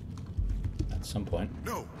at some point.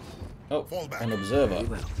 No. Oh, Fall back. an observer.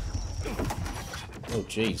 Well. Oh,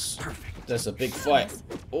 jeez. There's a big fight.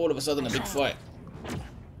 All of a sudden, a big fight.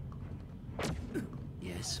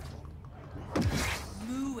 Yes.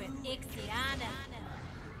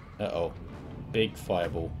 Uh-oh. Big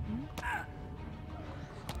fireball.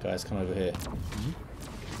 Guys, come over here.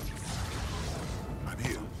 I'm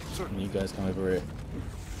here. And you guys come over here.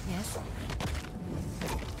 Yes.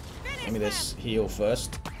 Give me this heal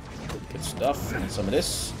first. Good stuff. And some of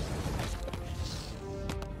this.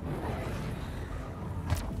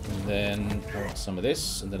 And then I want some of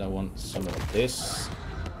this. And then I want some of this.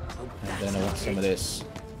 And then I want some of this.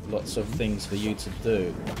 Lots of things for you to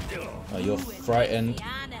do. Oh, you're frightened.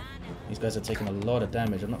 These guys are taking a lot of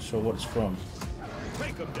damage. I'm not sure what it's from.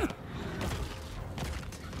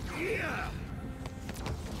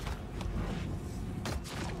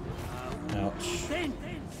 Ouch.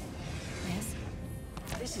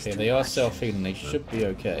 Okay, they are self-healing. They should be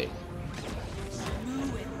okay.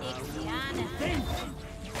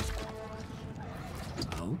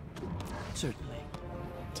 Oh, certainly.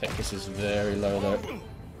 Teclis is very low though.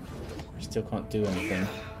 Still can't do anything.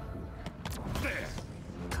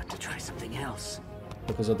 Got to try something else.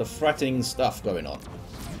 Because of the fretting stuff going on.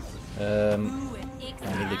 I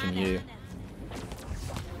need licking you.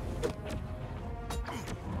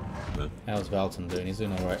 How's Valten doing? He's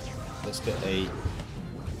doing alright. Let's get a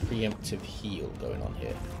preemptive heal going on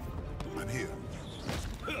here. I'm here.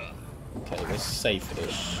 Okay, we're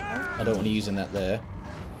safe-ish. I don't want to use that there.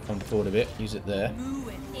 Come forward a bit. Use it there.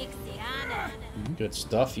 Good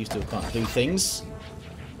stuff. You still can't do things.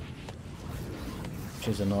 Which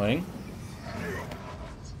is annoying.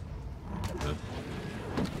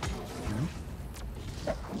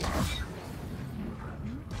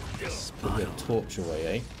 Put your torch away,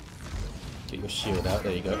 eh? Get your shield out.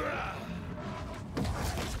 There you go.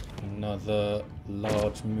 Another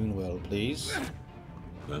large moonwell, please.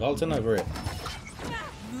 Valten, over it.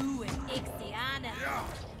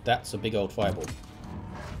 That's a big old fireball.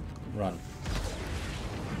 Run.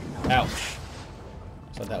 Ouch.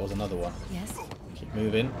 So that was another one. Yes. Keep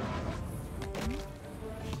moving.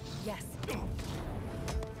 Yes.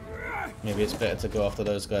 Maybe it's better to go after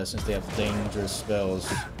those guys since they have dangerous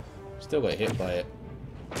spells. Still got hit by it.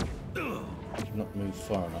 Not moved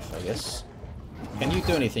far enough, I guess. Can you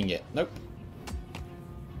do anything yet? Nope.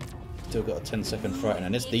 Still got a 10-second frighten,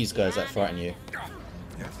 and it's these guys that frighten you.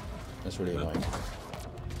 That's really annoying.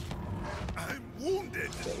 I'm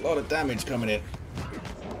wounded. There's a lot of damage coming in.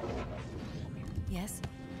 Yes.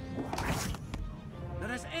 Let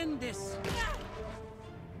us end this.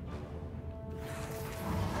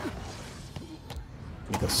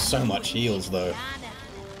 We've got so much heals though.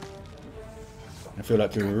 I feel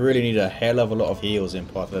like we really need a hell of a lot of heals in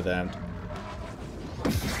Path of the Damned.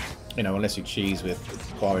 You know, unless you cheese with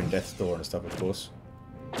Fire and Death's Door and stuff, of course.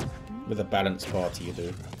 With a balanced party, you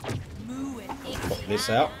do. Pop this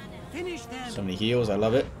out. Finish them. So many heals, I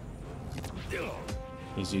love it.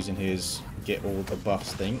 He's using his get all the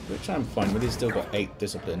buffs thing, which I'm fine with. He's still got 8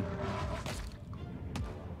 discipline.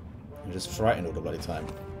 I'm just frightened all the bloody time.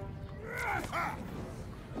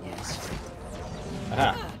 Yes.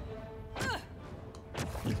 Aha!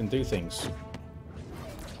 You can do things.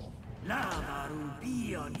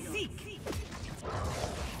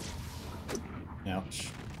 Ouch.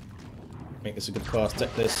 Make this a good pass,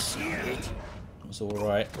 Teclis. It's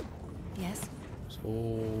alright. Yes. It's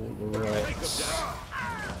alright.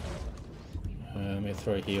 Let me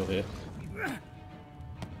throw a heal here.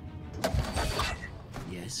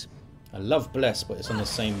 Yes. I love Bless, but it's on the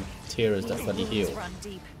same tier as that bloody heal. Run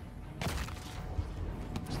deep.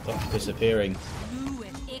 Stop disappearing.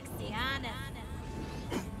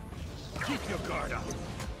 Keep your guard up.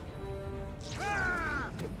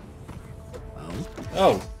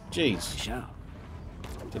 Oh, jeez. Shall.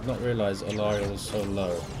 Did not realise Alarielle was so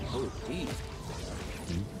low. Oh, indeed.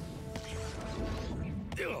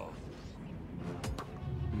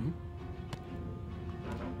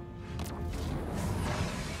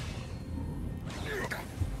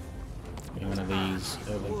 Maybe one of these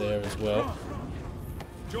over there as well.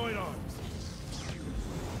 Join arms.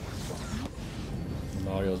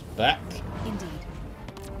 Alarielle's back. Indeed.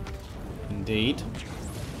 Indeed.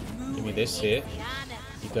 Give me this here.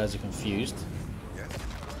 You guys are confused.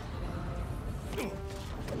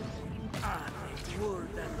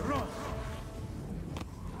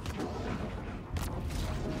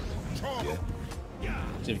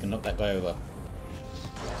 See if we can knock that guy over.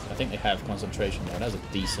 I think they have concentration there. That's a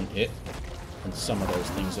decent hit. On some of those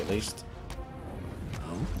things at least.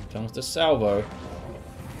 Here comes the salvo.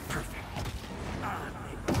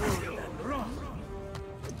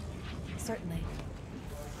 Certainly.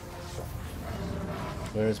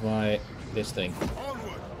 Where's my this thing?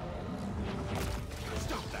 Onward.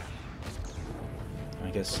 Stop that.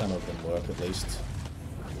 I guess some of them work at least.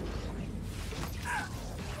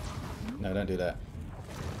 No, don't do that.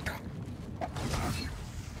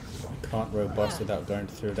 Can't robust without going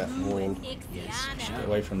through that wall. Yes. Get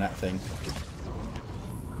away from that thing.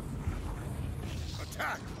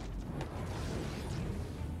 Attack.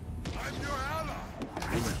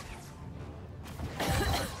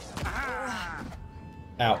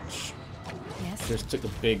 Ouch. Yes. Just took the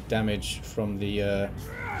big damage from the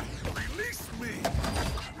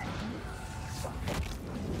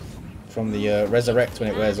resurrect when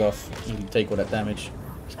it wears off. You can take all that damage.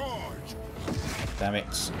 Damn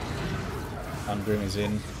it. Ungrim is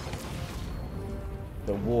in.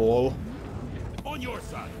 The wall. On your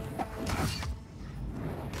side.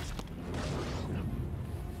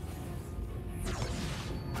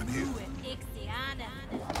 I'm here.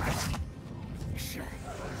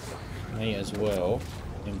 May as well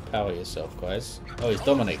empower yourself, guys. Oh, he's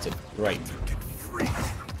dominated. Great.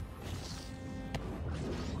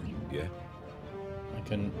 Yeah. I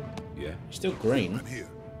can... Yeah. He's still green. I'm here.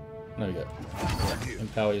 There we go. Yeah.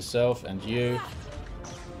 Empower yourself and you.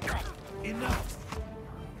 Enough.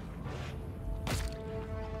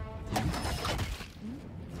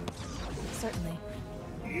 Certainly.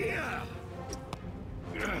 Yeah.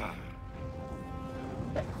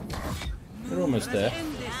 We're almost there.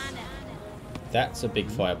 That's a big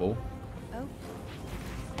fireball. Oh,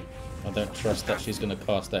 I don't trust that she's going to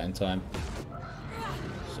cast that in time.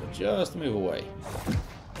 So just move away.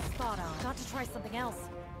 spot on. Got to try something else.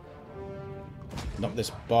 Knock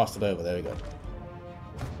this bastard over. There we go.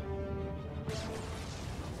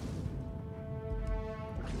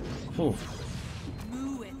 Whew.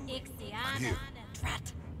 Here.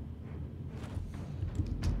 Drat.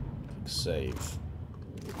 Save.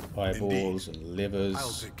 Eyeballs and I'll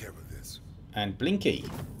livers. take care of this. And Blinky.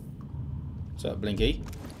 What's up, Blinky?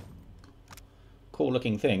 Cool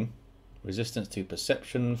looking thing. Resistance to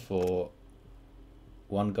perception for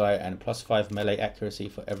one guy and +5 melee accuracy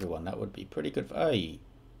for everyone. That would be pretty good. Hey,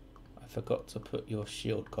 I forgot to put your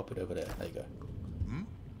shield copied over there. There you go.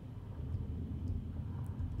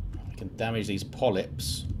 I can damage these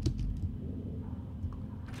polyps.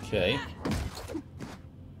 Okay.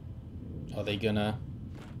 Are they gonna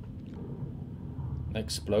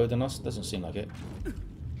explode on us? Doesn't seem like it.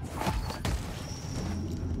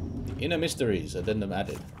 The inner mysteries, addendum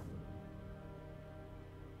added.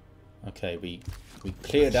 Okay, we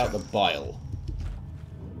cleared out the bile.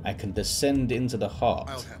 I can descend into the heart.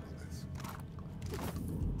 I'll handle this.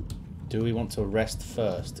 Do we want to rest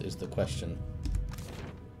first is the question.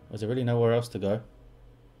 Was there really nowhere else to go?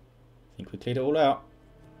 I think we cleared it all out.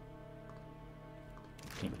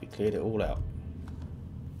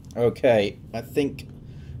 Okay, I think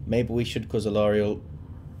maybe we should, because Alarielle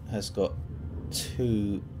has got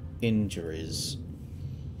 2 injuries.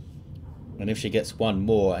 And if she gets 1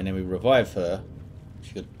 more and then we revive her,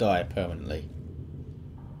 she could die permanently.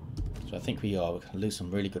 So I think we are. We can lose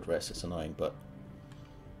some really good rest. It's annoying, but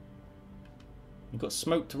we've got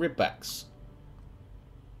smoked ribbacks.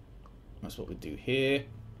 That's what we do here.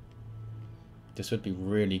 This would be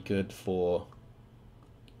really good for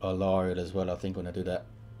Alarielle as well. I think when I do that,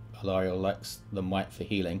 Alarielle likes the might for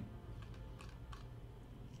healing.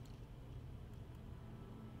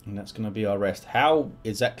 And that's going to be our rest. How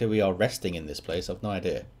exactly we are resting in this place, I've no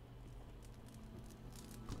idea.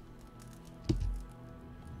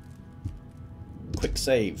 Quick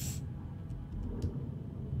save.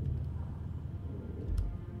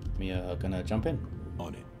 We are going to jump in.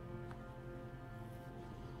 On it.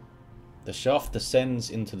 The shaft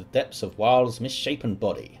descends into the depths of Wild's misshapen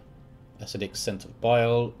body. Acidic scent of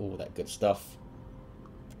bile, all that good stuff.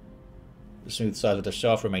 The smooth side of the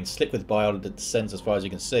shaft remains slick with bile that descends as far as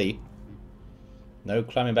you can see. No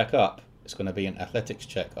climbing back up. It's going to be an athletics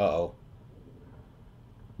check. Uh-oh.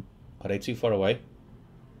 Are they too far away?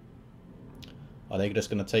 Are they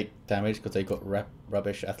just going to take damage because they got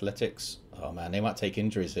rubbish athletics? Oh man, they might take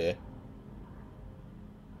injuries here.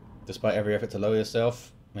 Despite every effort to lower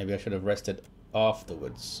yourself, maybe I should have rested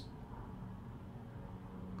afterwards.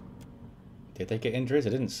 Did they get injuries? It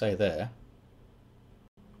didn't say there.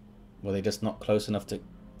 Were they just not close enough to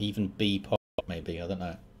even be part? Maybe, I don't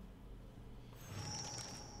know.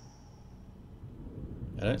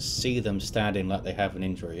 I don't see them standing like they have an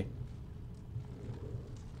injury.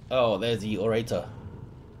 Oh, there's the orator.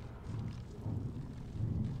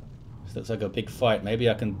 This looks like a big fight. Maybe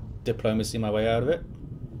I can diplomacy my way out of it.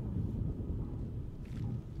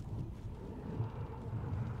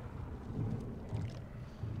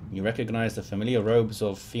 You recognize the familiar robes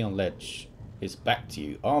of Fion Ledge. His back to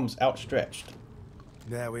you, arms outstretched.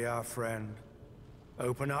 There we are, friend.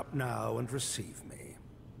 Open up now and receive me.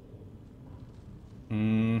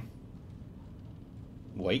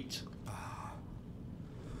 Wait.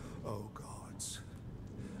 Oh gods.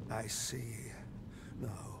 I see.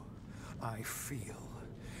 No. I feel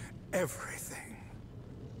everything.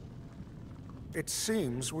 It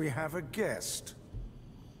seems we have a guest.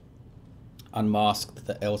 Unmasked,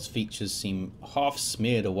 the elf's features seem half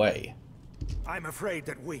smeared away. I'm afraid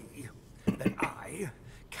that I,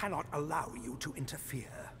 cannot allow you to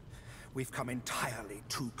interfere. We've come entirely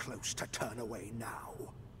too close to turn away now.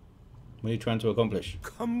 What are you trying to accomplish?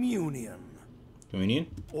 Communion. Communion?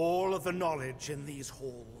 All of the knowledge in these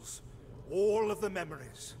halls, all of the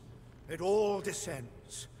memories, it all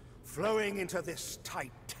descends, flowing into this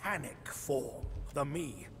titanic form. The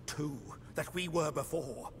me, too, that we were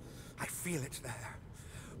before. I feel it there,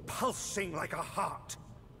 pulsing like a heart.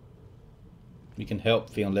 You can help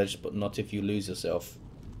Fionledge, but not if you lose yourself.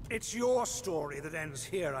 It's your story that ends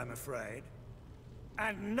here, I'm afraid.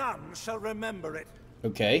 And none shall remember it.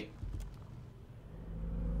 Okay.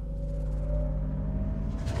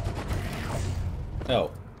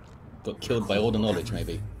 Oh. Got killed by all the knowledge,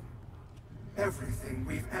 maybe. Everything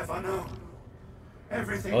we've ever known.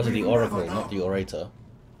 Everything Also the we've Oracle, ever known. not the Orator.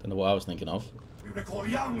 Don't know what I was thinking of. We recall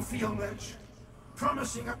young Fionledge,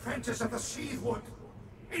 promising apprentice of the Seawood.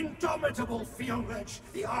 Indomitable Fionledge,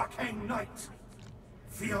 the Arcane Knight.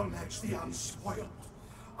 Fionledge, the Unspoiled.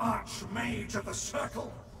 Archmage of the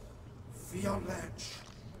Circle. Fionledge,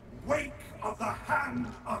 Wake of the Hand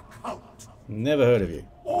Occult. Never heard of you.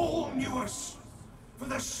 All knew us for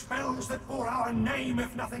the spells that bore our name,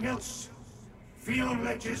 if nothing else.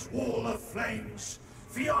 Fionledge's Wall of Flames.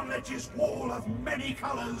 Fionledge's Wall of Many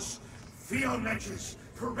Colors. Fionledge's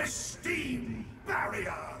Pristine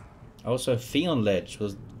Barrier. Also, Fionledge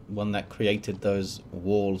was one that created those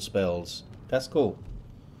wall spells. That's cool.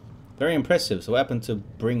 Very impressive. So what happened to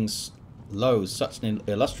bring low such an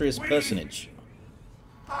illustrious personage?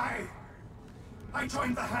 I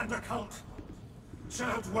joined the Hand Occult,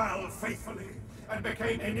 served well faithfully, and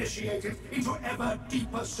became initiated into ever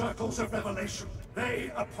deeper circles of revelation.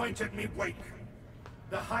 They appointed me Wake,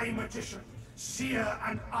 the High Magician, Seer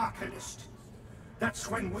and Arcanist. That's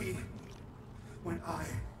when I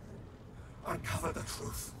uncovered the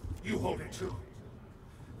truth. You hold it too.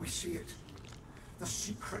 We see it. The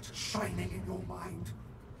secret shining in your mind.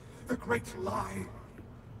 The great lie.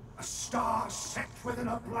 A star set within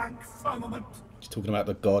a blank firmament. He's talking about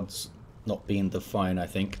the gods not being defined, I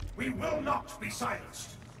think. We will not be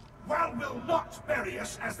silenced. Well will not bury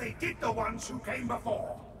us as they did the ones who came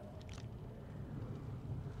before.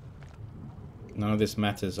 None of this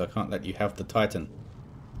matters. I can't let you have the Titan.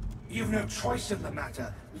 You've no choice in the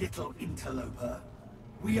matter, little interloper.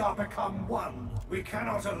 We are become one. We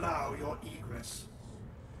cannot allow your egress.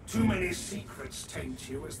 Too many secrets taint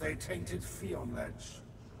you as they tainted Fionledge.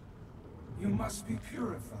 You must be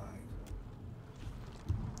purified.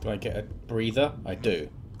 Do I get a breather? I do.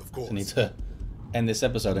 Of course. So I need to end this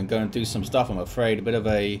episode and go and do some stuff, I'm afraid. A bit of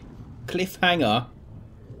a cliffhanger.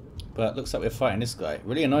 But looks like we're fighting this guy. It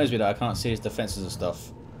really annoys me that I can't see his defenses and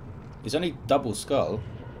stuff. He's only double skull.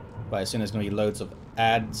 But I assume there's going to be loads of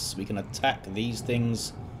adds. We can attack these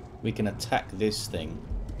things. We can attack this thing.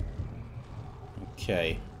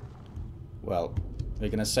 Okay. Well, we're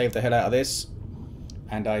going to save the hell out of this.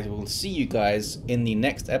 And I will see you guys in the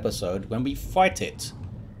next episode when we fight it.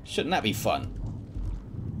 Shouldn't that be fun?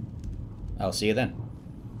 I'll see you then.